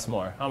discuss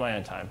more. How am I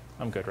on time?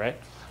 I'm good, right?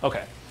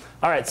 OK.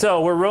 All right.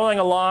 So we're rolling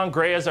along.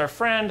 Gray is our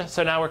friend.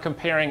 So now we're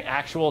comparing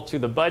actual to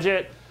the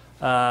budget.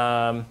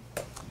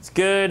 It's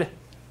good.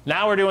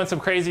 Now we're doing some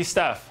crazy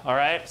stuff. All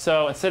right.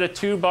 So instead of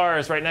two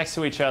bars right next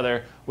to each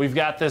other, we've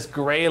got this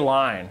gray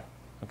line.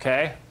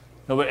 OK.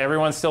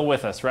 Everyone's still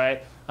with us,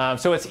 right?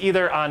 So it's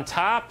either on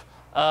top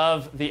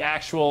of the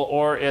actual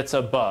or it's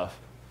above,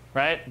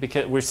 right?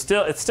 Because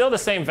it's still the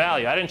same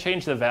value. I didn't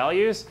change the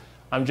values.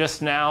 I'm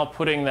just now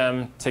putting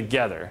them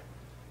together.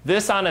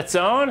 This on its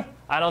own,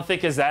 I don't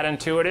think is that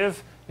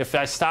intuitive. If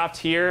I stopped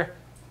here,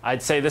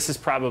 I'd say this is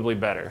probably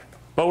better.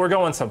 But we're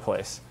going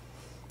someplace.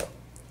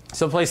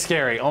 Someplace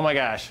scary. Oh my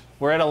gosh.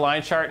 We're at a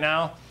line chart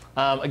now.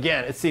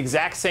 Again, it's the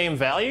exact same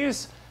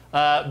values,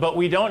 but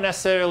we don't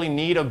necessarily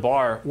need a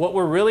bar. What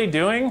we're really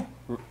doing,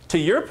 to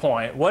your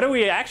point, what are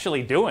we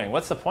actually doing?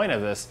 What's the point of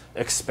this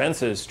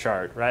expenses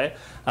chart, right?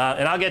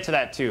 And I'll get to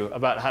that too,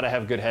 about how to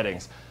have good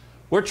headings.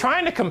 We're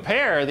trying to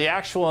compare the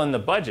actual and the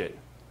budget,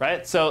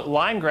 right? So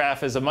line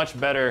graph is a much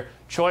better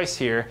choice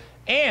here.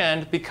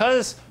 And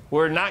because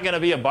we're not going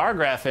to be a bar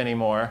graph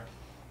anymore,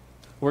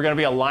 we're going to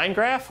be a line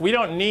graph. We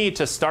don't need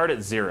to start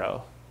at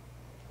 0.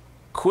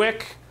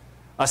 Quick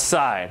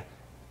aside.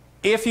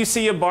 If you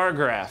see a bar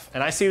graph,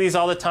 and I see these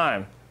all the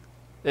time,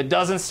 it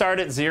doesn't start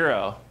at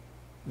 0.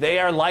 They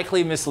are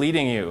likely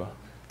misleading you.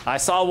 I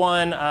saw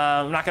one,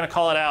 I'm not going to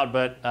call it out,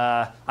 but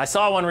I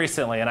saw one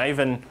recently, and I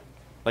even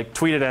like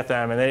tweeted at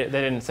them and they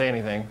didn't say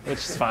anything, which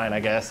is fine, I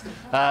guess.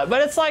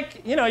 But it's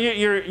like, you know,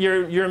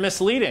 you're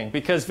misleading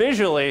because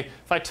visually,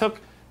 if I took,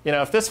 you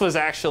know, if this was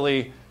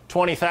actually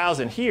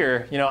 20,000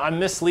 here, you know, I'm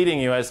misleading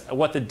you as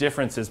what the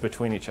difference is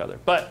between each other.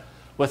 But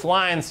with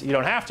lines, you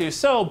don't have to.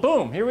 So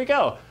boom, here we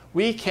go.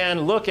 We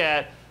can look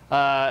at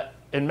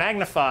and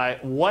magnify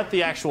what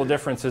the actual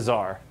differences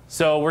are.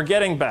 So we're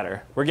getting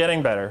better. We're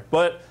getting better.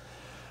 But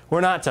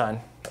we're not done.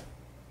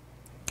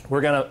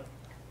 We're going to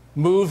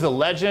move the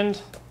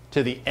legend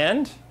to the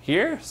end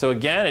here. So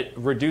again, it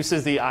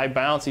reduces the eye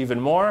bounce even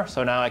more.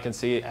 So now I can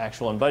see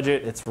actual and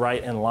budget. It's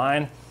right in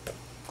line.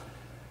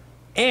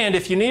 And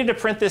if you needed to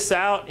print this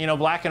out, you know,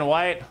 black and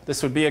white,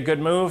 this would be a good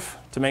move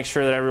to make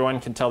sure that everyone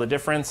can tell the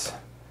difference.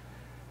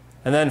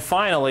 And then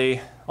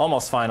finally,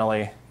 almost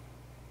finally,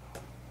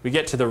 we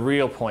get to the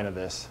real point of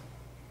this.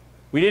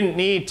 We didn't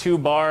need 2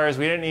 bars.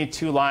 We didn't need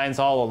 2 lines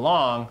all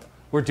along.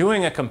 We're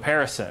doing a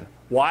comparison.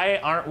 Why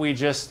aren't we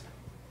just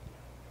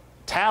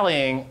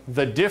tallying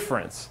the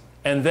difference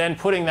and then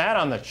putting that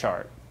on the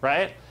chart,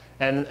 right?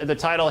 And the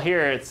title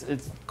here,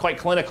 it's quite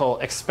clinical,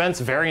 expense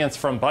variance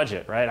from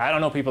budget, right? I don't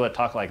know people that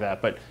talk like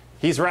that, but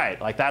he's right.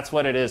 Like, that's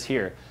what it is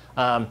here.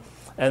 And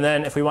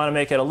then if we want to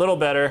make it a little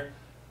better,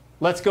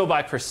 let's go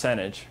by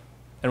percentage.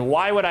 And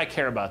why would I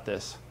care about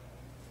this?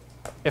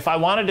 If I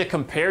wanted to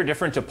compare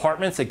different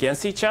departments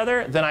against each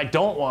other, then I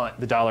don't want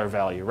the dollar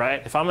value, right?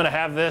 If I'm going to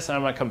have this and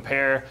I'm going to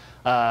compare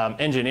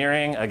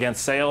engineering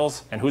against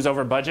sales and who's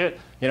over budget,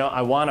 you know,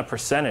 I want a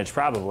percentage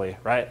probably,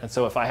 right? And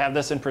so if I have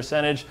this in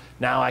percentage,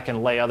 now I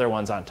can lay other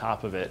ones on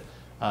top of it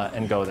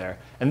and go there.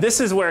 And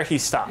this is where he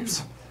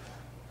stops,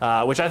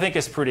 which I think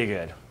is pretty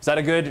good. Is that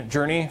a good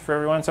journey for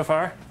everyone so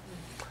far?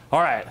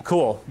 All right,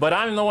 cool. But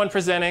I'm the one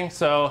presenting,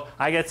 so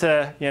I get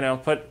to, you know,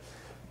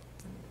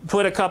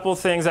 put a couple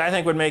things I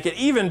think would make it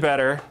even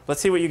better.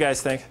 Let's see what you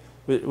guys think,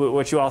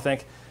 what you all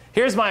think.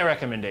 Here's my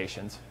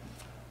recommendations.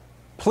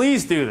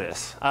 Please do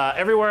this.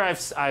 Everywhere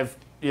I've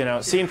you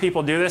know, seen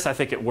people do this, I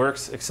think it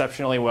works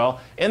exceptionally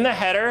well. In the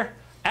header,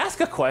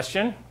 ask a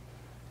question.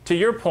 To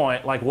your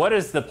point, like, what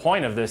is the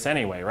point of this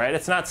anyway, right?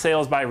 It's not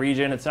sales by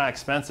region. It's not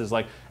expenses.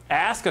 Like,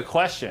 ask a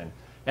question.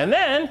 And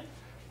then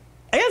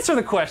answer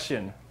the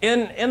question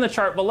in the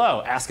chart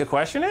below. Ask a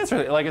question, answer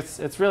it. Like,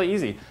 it's really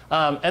easy.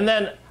 And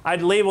then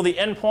I'd label the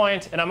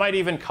endpoint, and I might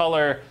even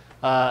color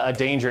a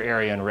danger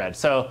area in red.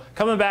 So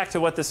coming back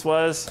to what this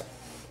was,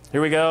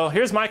 here we go.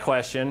 Here's my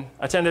question.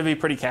 I tend to be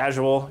pretty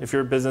casual. If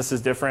your business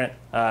is different,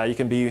 you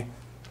can be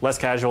less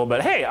casual.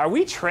 But hey, are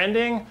we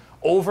trending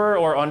over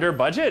or under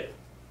budget?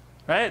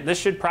 Right? This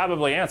should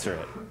probably answer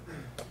it.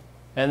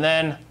 And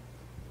then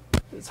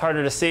it's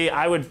harder to see.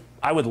 I would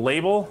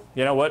label,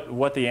 you know,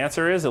 what the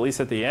answer is, at least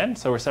at the end.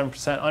 So we're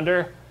 7%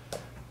 under.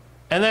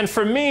 And then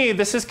for me,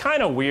 this is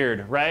kind of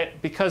weird, right?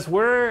 Because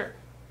we're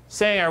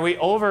saying, are we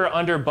over or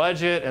under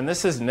budget? And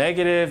this is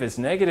negative. Is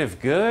negative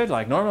good?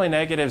 Like, normally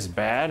negative's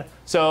bad.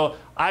 So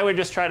I would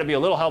just try to be a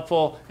little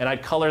helpful, and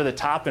I'd color the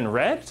top in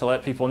red to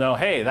let people know,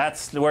 hey,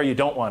 that's where you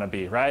don't want to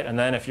be, right? And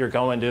then if you're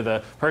going to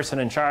the person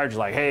in charge,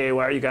 like, hey,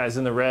 why are you guys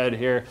in the red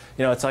here?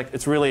 You know, it's like,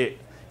 it's really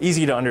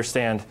easy to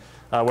understand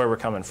where we're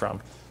coming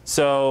from.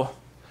 So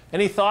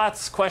any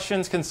thoughts,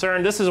 questions,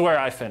 concerns? This is where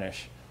I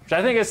finish, which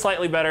I think is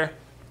slightly better.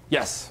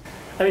 Yes?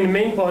 I mean, the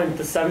main point,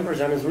 the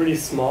 7% is really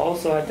small,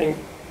 so I think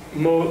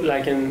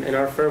like in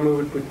our firm, we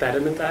would put that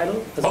in the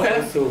title as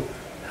opposed to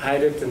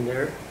hide it in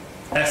there.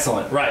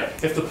 Excellent, right.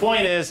 If the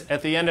point is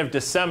at the end of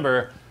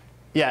December,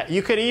 yeah,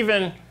 you could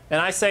even, and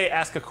I say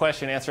ask a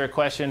question, answer a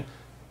question.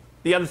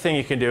 The other thing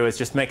you can do is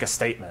just make a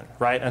statement,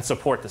 right, and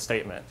support the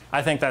statement.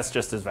 I think that's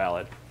just as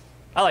valid.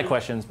 I like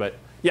questions, but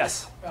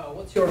yes?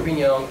 What's your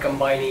opinion on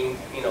combining,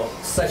 you know,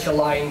 such a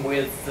line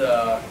with,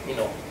 you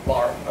know,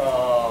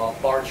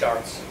 bar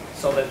charts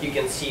so that you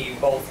can see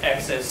both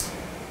axes?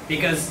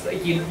 Because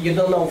you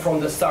don't know from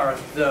the start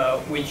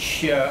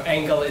which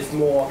angle is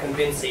more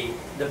convincing,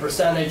 the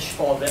percentage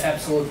or the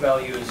absolute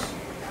values.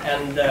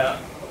 And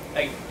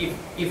like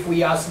if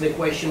we ask the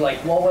question like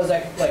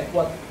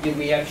what did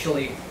we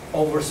actually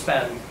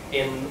overspend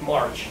in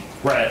March?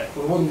 Right.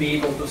 We wouldn't be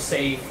able to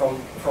say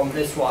from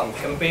this one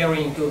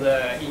comparing to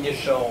the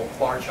initial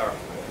bar chart.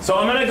 So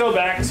I'm going to go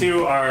back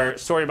to our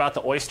story about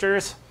the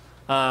oysters.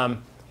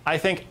 I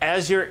think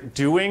as you're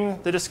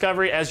doing the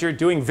discovery, as you're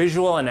doing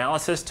visual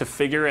analysis to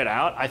figure it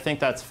out, I think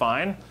that's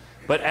fine.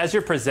 But as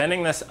you're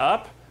presenting this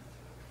up,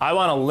 I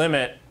want to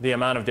limit the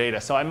amount of data.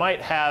 So I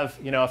might have,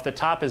 you know, if the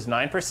top is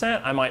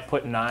 9%, I might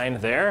put 9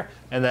 there,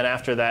 and then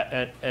after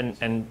that,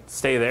 and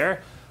stay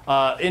there.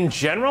 In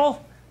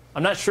general,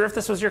 I'm not sure if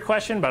this was your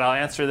question, but I'll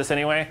answer this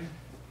anyway.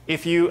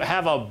 If you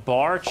have a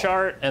bar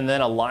chart and then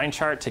a line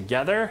chart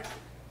together,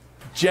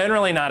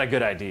 generally not a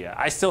good idea.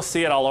 I still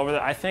see it all over.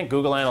 I think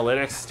Google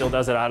Analytics still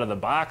does it out of the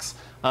box.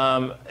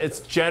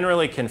 It's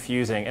generally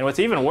confusing. And what's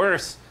even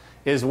worse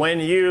is when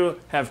you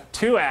have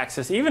 2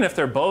 axes, even if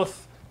they're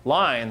both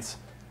lines,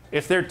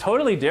 if they're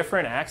totally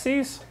different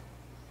axes,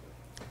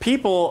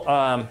 people,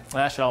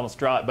 I should almost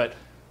draw it, but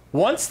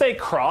once they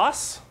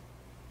cross,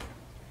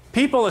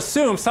 people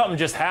assume something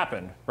just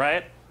happened,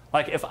 right?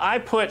 Like if I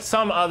put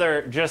some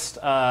other just,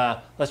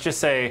 let's just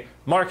say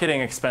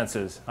marketing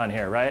expenses on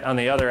here, right? On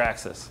the other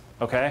axis,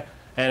 okay?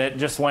 And it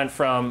just went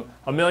from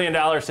 $1 million to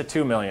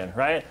 $2 million,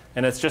 right?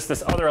 And it's just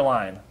this other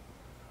line.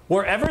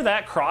 Wherever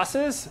that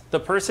crosses, the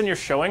person you're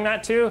showing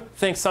that to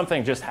thinks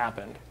something just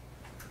happened.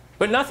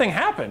 But nothing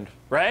happened,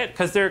 right?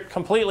 Because they're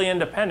completely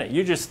independent.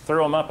 You just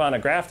throw them up on a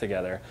graph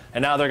together.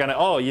 And now they're going to,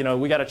 oh, you know,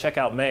 we got to check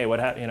out May. What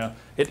happened? You know,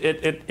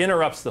 it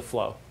interrupts the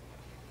flow.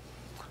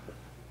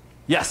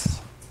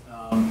 Yes?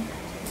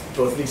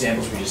 Both of the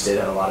examples we just did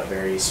had a lot of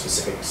very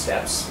specific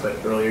steps, but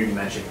earlier you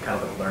mentioned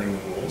kind of like learning the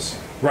rules.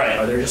 Right.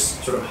 Are there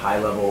just sort of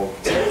high-level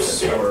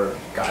tips or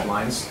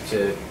guidelines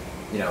to,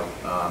 you know,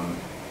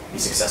 be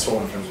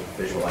successful in terms of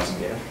visualizing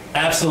data?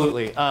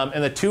 Absolutely.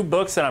 And the 2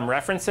 books that I'm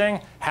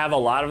referencing have a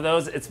lot of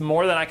those. It's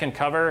more than I can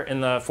cover in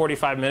the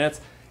 45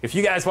 minutes. If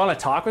you guys want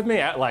to talk with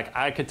me,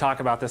 I could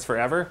talk about this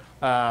forever.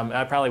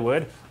 I probably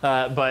would.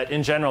 But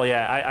in general,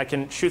 yeah, I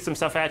can shoot some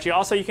stuff at you.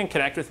 Also, you can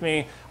connect with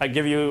me. I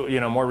give you,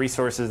 more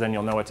resources than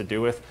you'll know what to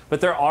do with.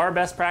 But there are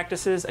best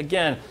practices.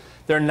 Again,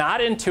 they're not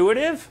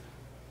intuitive,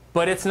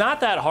 but it's not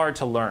that hard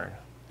to learn.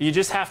 You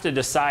just have to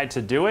decide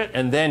to do it,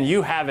 and then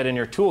you have it in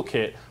your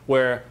toolkit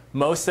where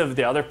most of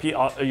the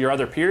your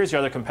other peers, your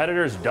other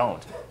competitors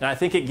don't. And I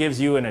think it gives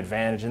you an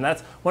advantage. And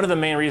that's one of the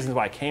main reasons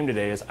why I came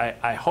today is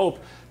I hope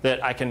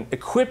that I can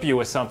equip you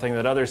with something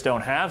that others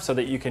don't have so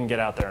that you can get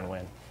out there and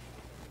win.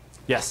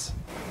 Yes?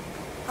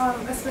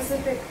 A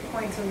specific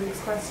point to Luke's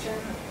question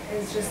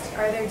is just,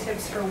 are there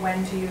tips for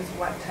when to use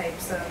what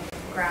types of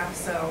graphs?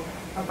 So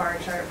a bar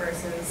chart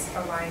versus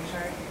a line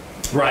chart?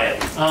 Right.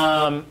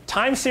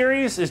 Time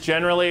series is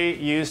generally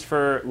used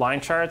for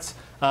line charts.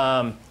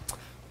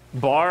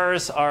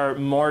 Bars are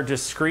more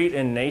discrete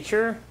in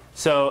nature.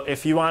 So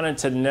if you wanted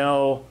to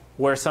know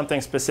where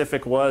something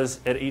specific was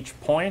at each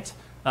point,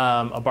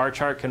 a bar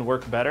chart can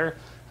work better.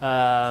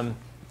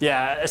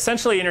 Yeah,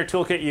 essentially in your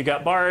toolkit, you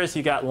got bars,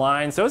 you got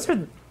lines. Those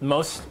are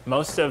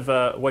most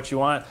of what you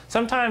want.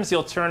 Sometimes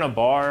you'll turn a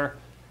bar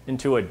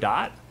into a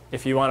dot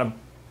if you want to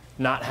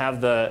not have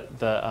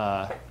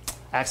the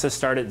axis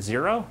start at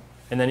 0.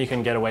 And then you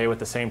can get away with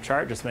the same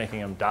chart, just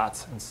making them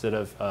dots instead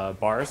of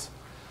bars.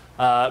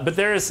 But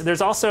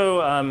there's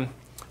also,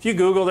 if you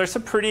Google, there's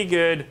some pretty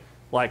good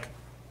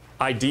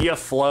idea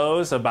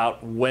flows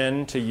about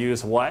when to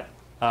use what.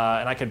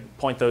 And I could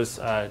point those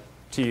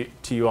to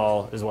you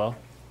all as well.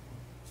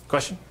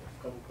 Question?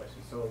 A couple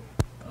questions. So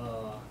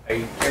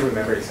I can't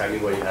remember exactly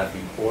what you had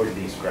before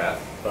this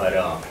graph, but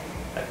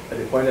at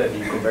the point that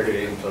you converted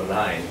it into a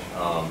line,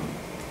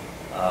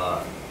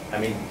 I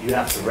mean, you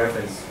have to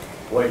reference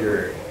what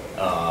you're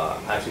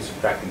actually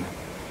subtracting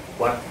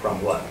what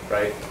from what,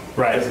 right?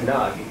 Right. Because if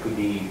not, it could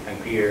be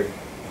unclear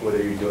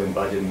whether you're doing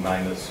budget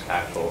minus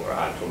actual or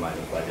actual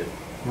minus budget.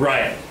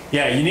 Right.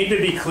 Yeah, you need to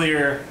be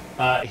clear.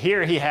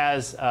 Here he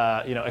has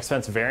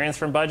expense variance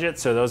from budget,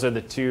 so those are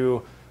the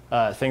 2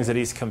 things that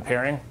he's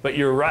comparing. But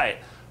you're right.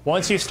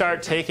 Once you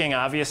start taking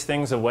obvious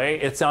things away,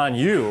 it's on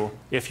you,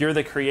 if you're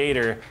the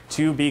creator,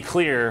 to be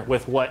clear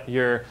with what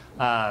you're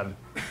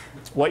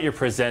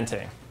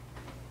presenting.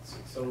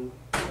 So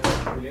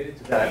related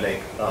to that,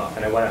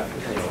 and I want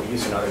to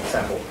use another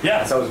example. Yeah.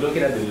 As I was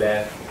looking at the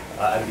left,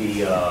 at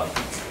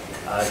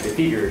the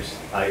figures,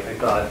 I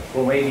thought,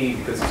 well, maybe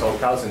because it's all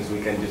thousands,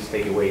 we can just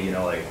take away, and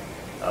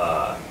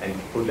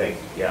put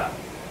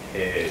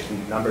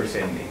numbers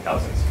in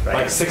thousands, right?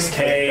 Like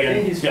 6K. I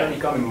think he's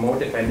becoming more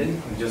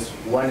dependent on just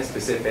one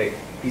specific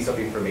piece of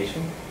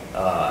information.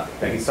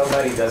 Like if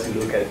somebody doesn't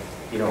look at,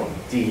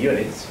 D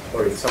units,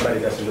 or if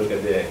somebody doesn't look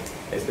at the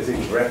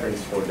specific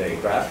reference for the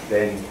graph,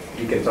 then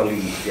you can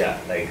totally,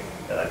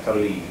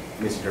 totally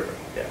misinterpret.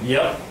 Yeah.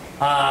 Yep.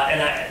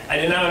 And I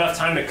didn't have enough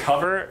time to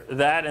cover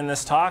that in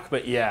this talk,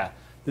 but yeah,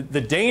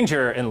 the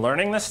danger in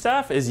learning this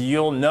stuff is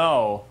you'll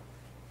know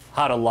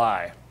how to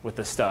lie with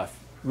this stuff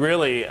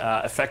really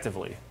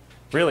effectively.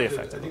 Really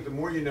effectively. I think the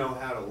more you know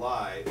how to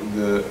lie,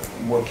 the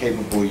more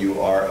capable you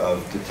are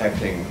of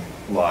detecting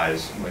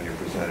lies when you're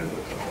presented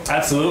with them.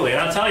 Absolutely.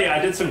 And I'll tell you, I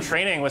did some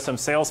training with some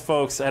sales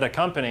folks at a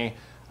company.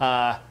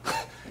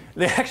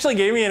 They actually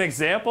gave me an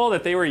example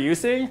that they were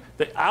using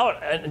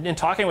out in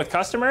talking with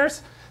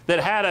customers that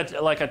had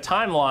a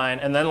timeline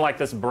and then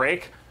this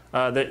break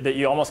that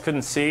you almost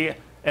couldn't see.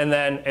 And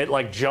then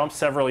it jumped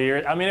several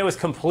years. I mean, it was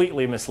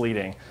completely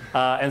misleading.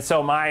 And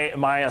so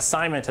my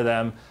assignment to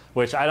them,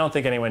 which I don't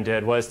think anyone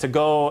did, was to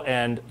go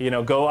and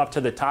go up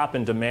to the top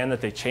and demand that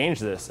they change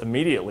this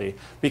immediately.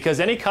 Because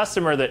any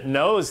customer that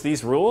knows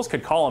these rules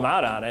could call them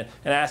out on it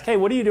and ask, hey,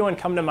 what are you doing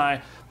come to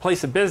my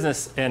place of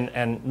business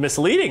and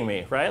misleading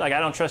me, right? I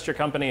don't trust your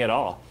company at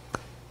all.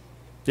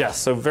 Yes,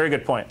 so very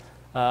good point.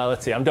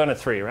 Let's see, I'm done at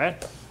 3,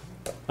 right?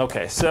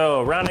 Okay,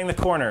 so rounding the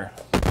corner.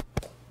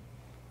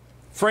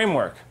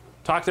 Framework.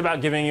 Talked about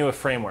giving you a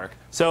framework.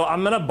 So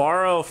I'm going to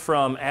borrow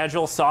from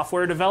Agile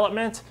software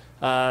development.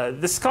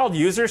 This is called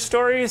user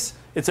stories.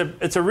 It's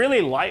a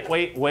really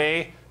lightweight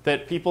way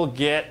that people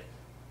get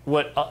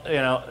what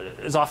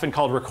is often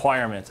called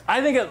requirements.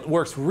 I think it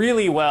works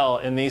really well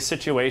in these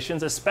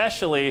situations,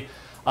 especially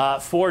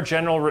for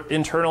general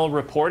internal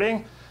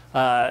reporting.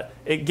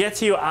 It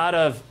gets you out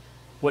of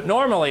what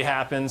normally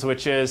happens,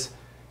 which is,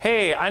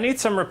 hey, I need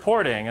some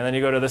reporting. And then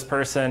you go to this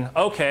person,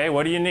 okay,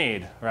 what do you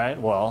need, right?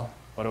 Well,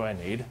 what do I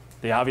need?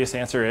 The obvious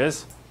answer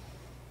is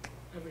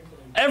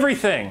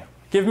everything.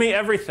 Give me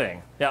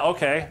everything. Yeah,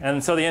 okay.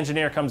 And so the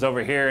engineer comes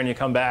over here and you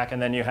come back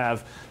and then you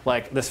have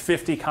like this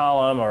 50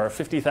 column or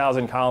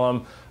 50,000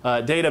 column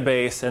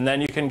database, and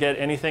then you can get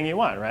anything you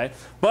want, right?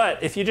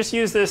 But if you just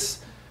use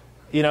this,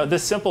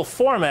 this simple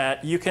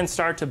format, you can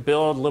start to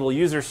build little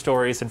user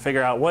stories and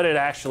figure out what it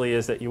actually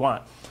is that you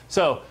want.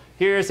 So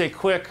here's a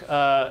quick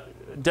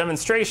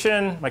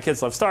demonstration. My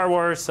kids love Star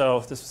Wars, so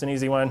this was an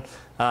easy one.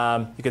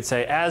 You could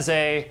say, as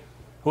a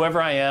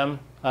whoever I am,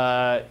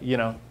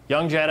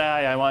 young Jedi,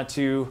 I want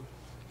to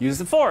use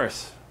the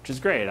Force, which is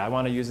great. I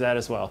want to use that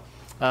as well.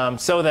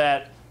 So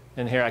that,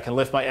 and here I can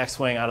lift my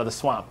X-Wing out of the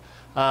swamp.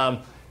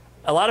 A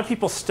lot of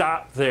people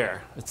stop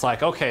there. It's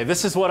like, okay,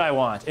 this is what I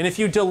want. And if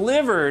you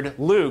delivered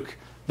Luke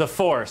the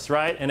Force,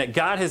 right, and it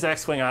got his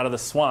X-Wing out of the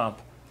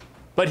swamp,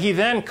 but he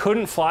then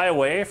couldn't fly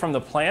away from the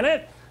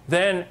planet,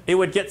 then it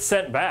would get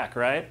sent back,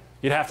 right?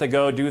 You'd have to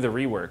go do the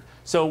rework.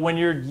 So when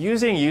you're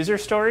using user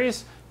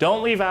stories,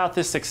 don't leave out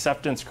this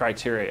acceptance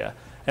criteria.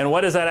 And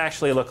what does that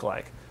actually look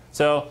like?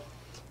 So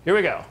here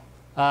we go.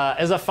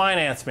 As a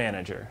finance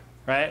manager,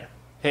 right?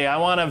 Hey, I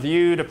want to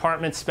view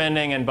department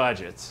spending and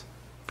budgets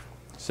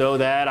so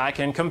that I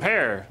can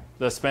compare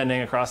the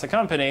spending across the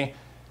company.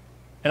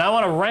 And I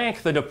want to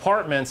rank the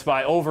departments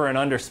by over and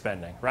under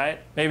spending, right?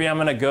 Maybe I'm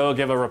going to go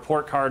give a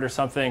report card or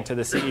something to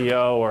the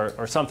CEO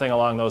or something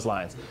along those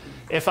lines.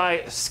 If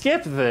I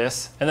skip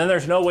this and then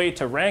there's no way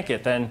to rank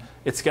it, then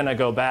it's going to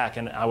go back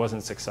and I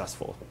wasn't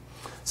successful.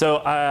 So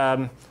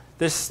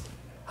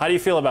how do you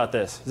feel about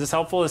this? Is this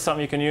helpful? Is this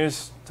something you can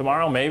use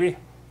tomorrow, maybe?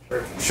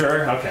 Sure.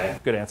 Sure, okay.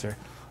 Good answer.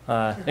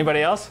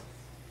 Anybody else?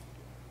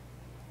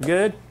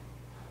 Good?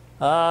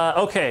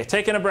 Okay,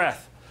 taking a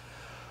breath.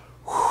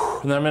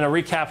 And then I'm going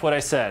to recap what I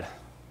said.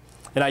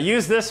 And I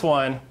use this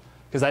one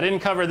because I didn't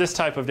cover this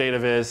type of data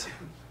viz.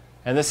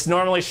 And this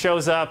normally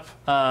shows up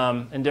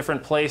in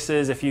different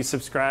places. If you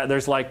subscribe,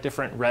 there's like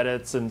different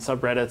Reddits and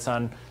subreddits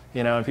on,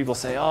 and people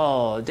say,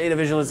 oh, data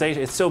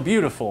visualization, it's so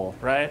beautiful,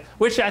 right?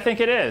 Which I think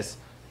it is.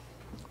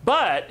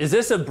 But is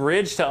this a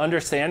bridge to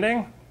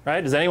understanding,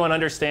 right? Does anyone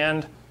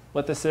understand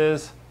what this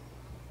is?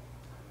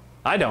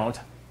 I don't.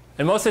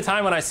 And most of the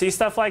time when I see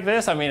stuff like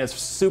this, I mean, it's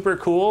super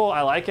cool.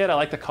 I like it. I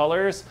like the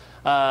colors.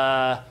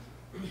 But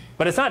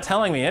it's not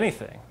telling me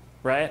anything,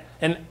 right?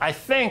 And I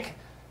think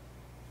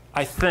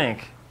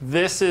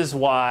this is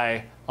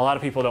why a lot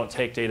of people don't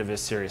take data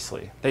viz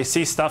seriously. They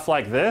see stuff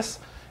like this,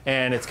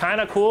 and it's kind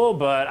of cool,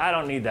 but I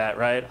don't need that,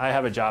 right? I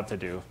have a job to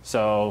do.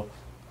 So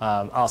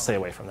I'll stay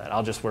away from that.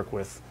 I'll just work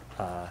with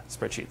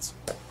spreadsheets.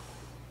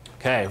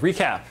 Okay,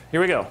 recap.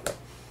 Here we go.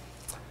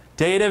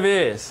 Data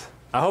viz.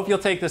 I hope you'll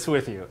take this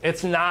with you.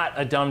 It's not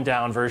a dumbed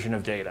down version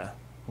of data,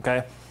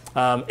 okay?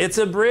 It's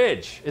a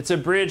bridge. It's a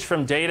bridge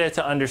from data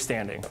to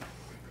understanding.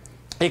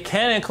 It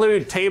can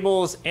include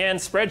tables and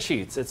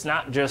spreadsheets. It's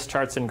not just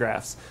charts and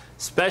graphs,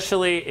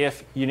 especially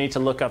if you need to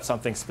look up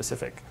something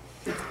specific.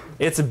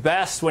 It's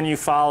best when you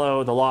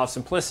follow the law of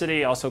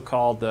simplicity, also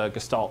called the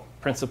Gestalt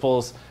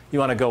principles. You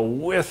want to go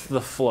with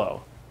the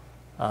flow,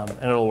 and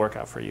it'll work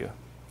out for you.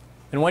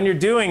 And when you're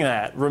doing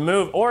that,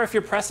 remove, or if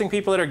you're pressing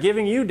people that are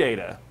giving you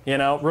data,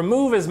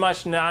 remove as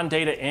much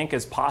non-data ink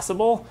as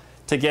possible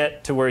to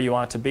get to where you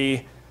want to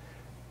be.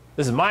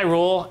 This is my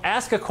rule.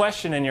 Ask a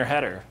question in your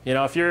header.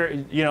 If you're,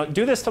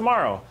 do this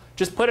tomorrow.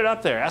 Just put it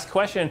up there. Ask a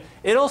question.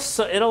 It'll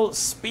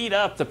speed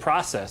up the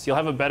process. You'll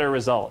have a better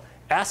result.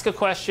 Ask a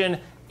question.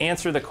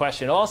 Answer the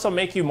question. It'll also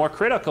make you more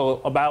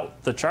critical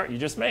about the chart you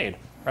just made,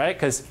 right?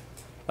 Because,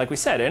 like we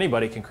said,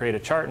 anybody can create a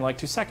chart in like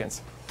 2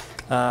 seconds.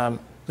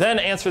 Then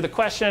answer the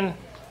question.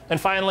 And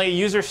finally,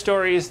 user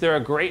stories. They're a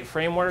great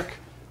framework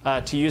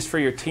to use for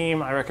your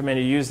team. I recommend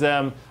you use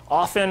them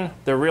often.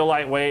 They're real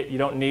lightweight. You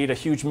don't need a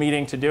huge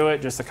meeting to do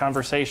it. Just a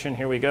conversation.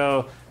 Here we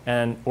go.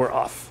 And we're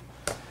off.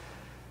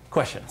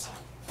 Questions?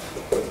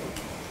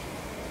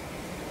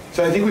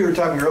 So I think we were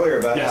talking earlier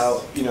about Yes.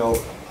 how,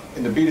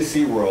 in the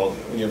B2C world,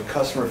 when you have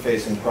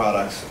customer-facing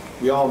products,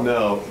 we all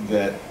know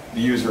that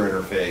the user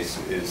interface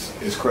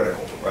is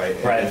critical, right?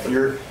 And Right. if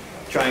you're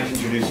trying to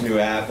introduce a new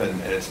app and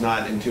it's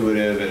not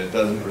intuitive and it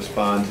doesn't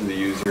respond to the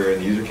user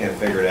and the user can't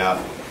figure it out,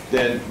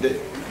 then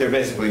they're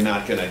basically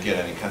not going to get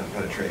any kind of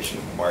penetration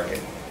in the market.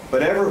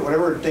 But whenever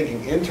we're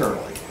thinking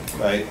internally,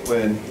 right,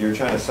 when you're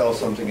trying to sell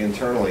something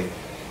internally,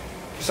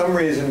 for some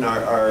reason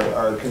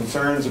our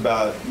concerns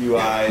about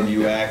UI and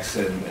UX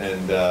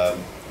and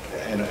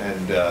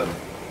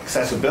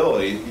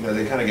accessibility,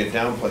 they kind of get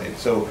downplayed.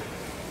 So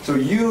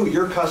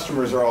your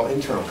customers are all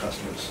internal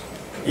customers.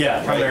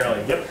 Yeah, primarily.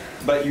 Right? Yep.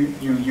 But you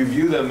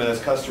view them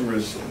as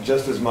customers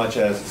just as much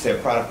as, say,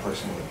 a product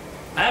person would.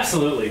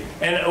 Absolutely.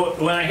 And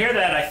when I hear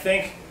that, I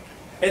think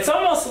it's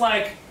almost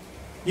like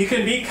you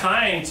can be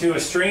kind to a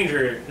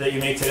stranger that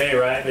you meet today,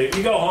 right? But if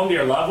you go home to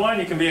your loved one,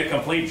 you can be a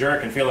complete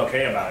jerk and feel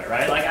okay about it,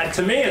 right? Like,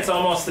 to me, it's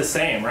almost the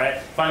same, right?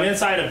 If I'm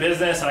inside a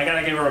business and I got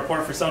to give a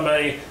report for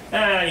somebody,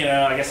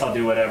 I guess I'll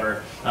do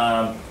whatever.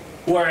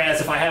 Whereas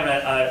if I have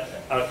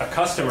a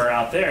customer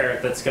out there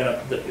that's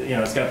gonna,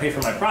 it's gonna pay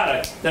for my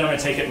product, then I'm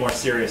gonna take it more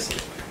seriously.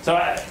 So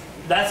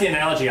that's the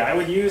analogy I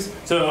would use.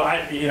 So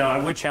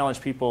I would challenge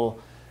people,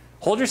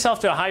 hold yourself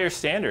to a higher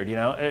standard.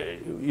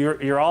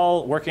 You're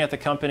all working at the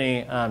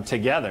company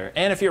together,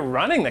 and if you're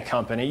running the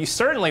company, you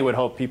certainly would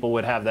hope people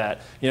would have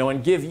that,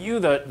 and give you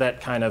that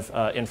kind of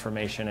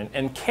information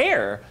and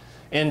care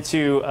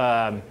into,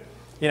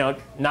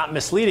 not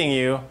misleading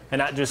you and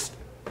not just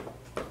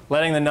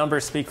letting the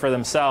numbers speak for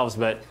themselves,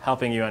 but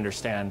helping you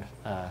understand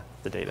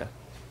the data.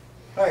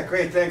 All right,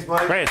 great. Thanks,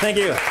 Mike. Great. Thank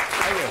you.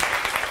 Thank you.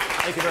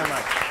 Thank you very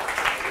much.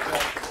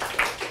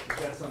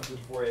 We've got something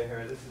for you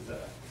here. This is a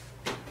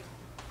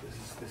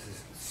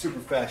super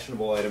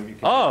fashionable item. You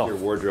can add to your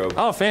wardrobe.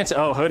 Oh, fancy.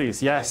 Oh,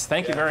 hoodies. Yes.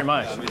 Thank you very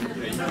much. I mean,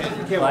 you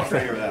can't walk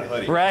around here without a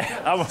hoodie. Right.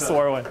 I almost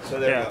wore one. So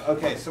there you go.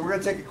 Okay, so we're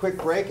going to take a quick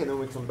break, and then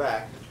we come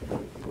back. We're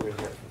going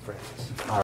to hear from Francis.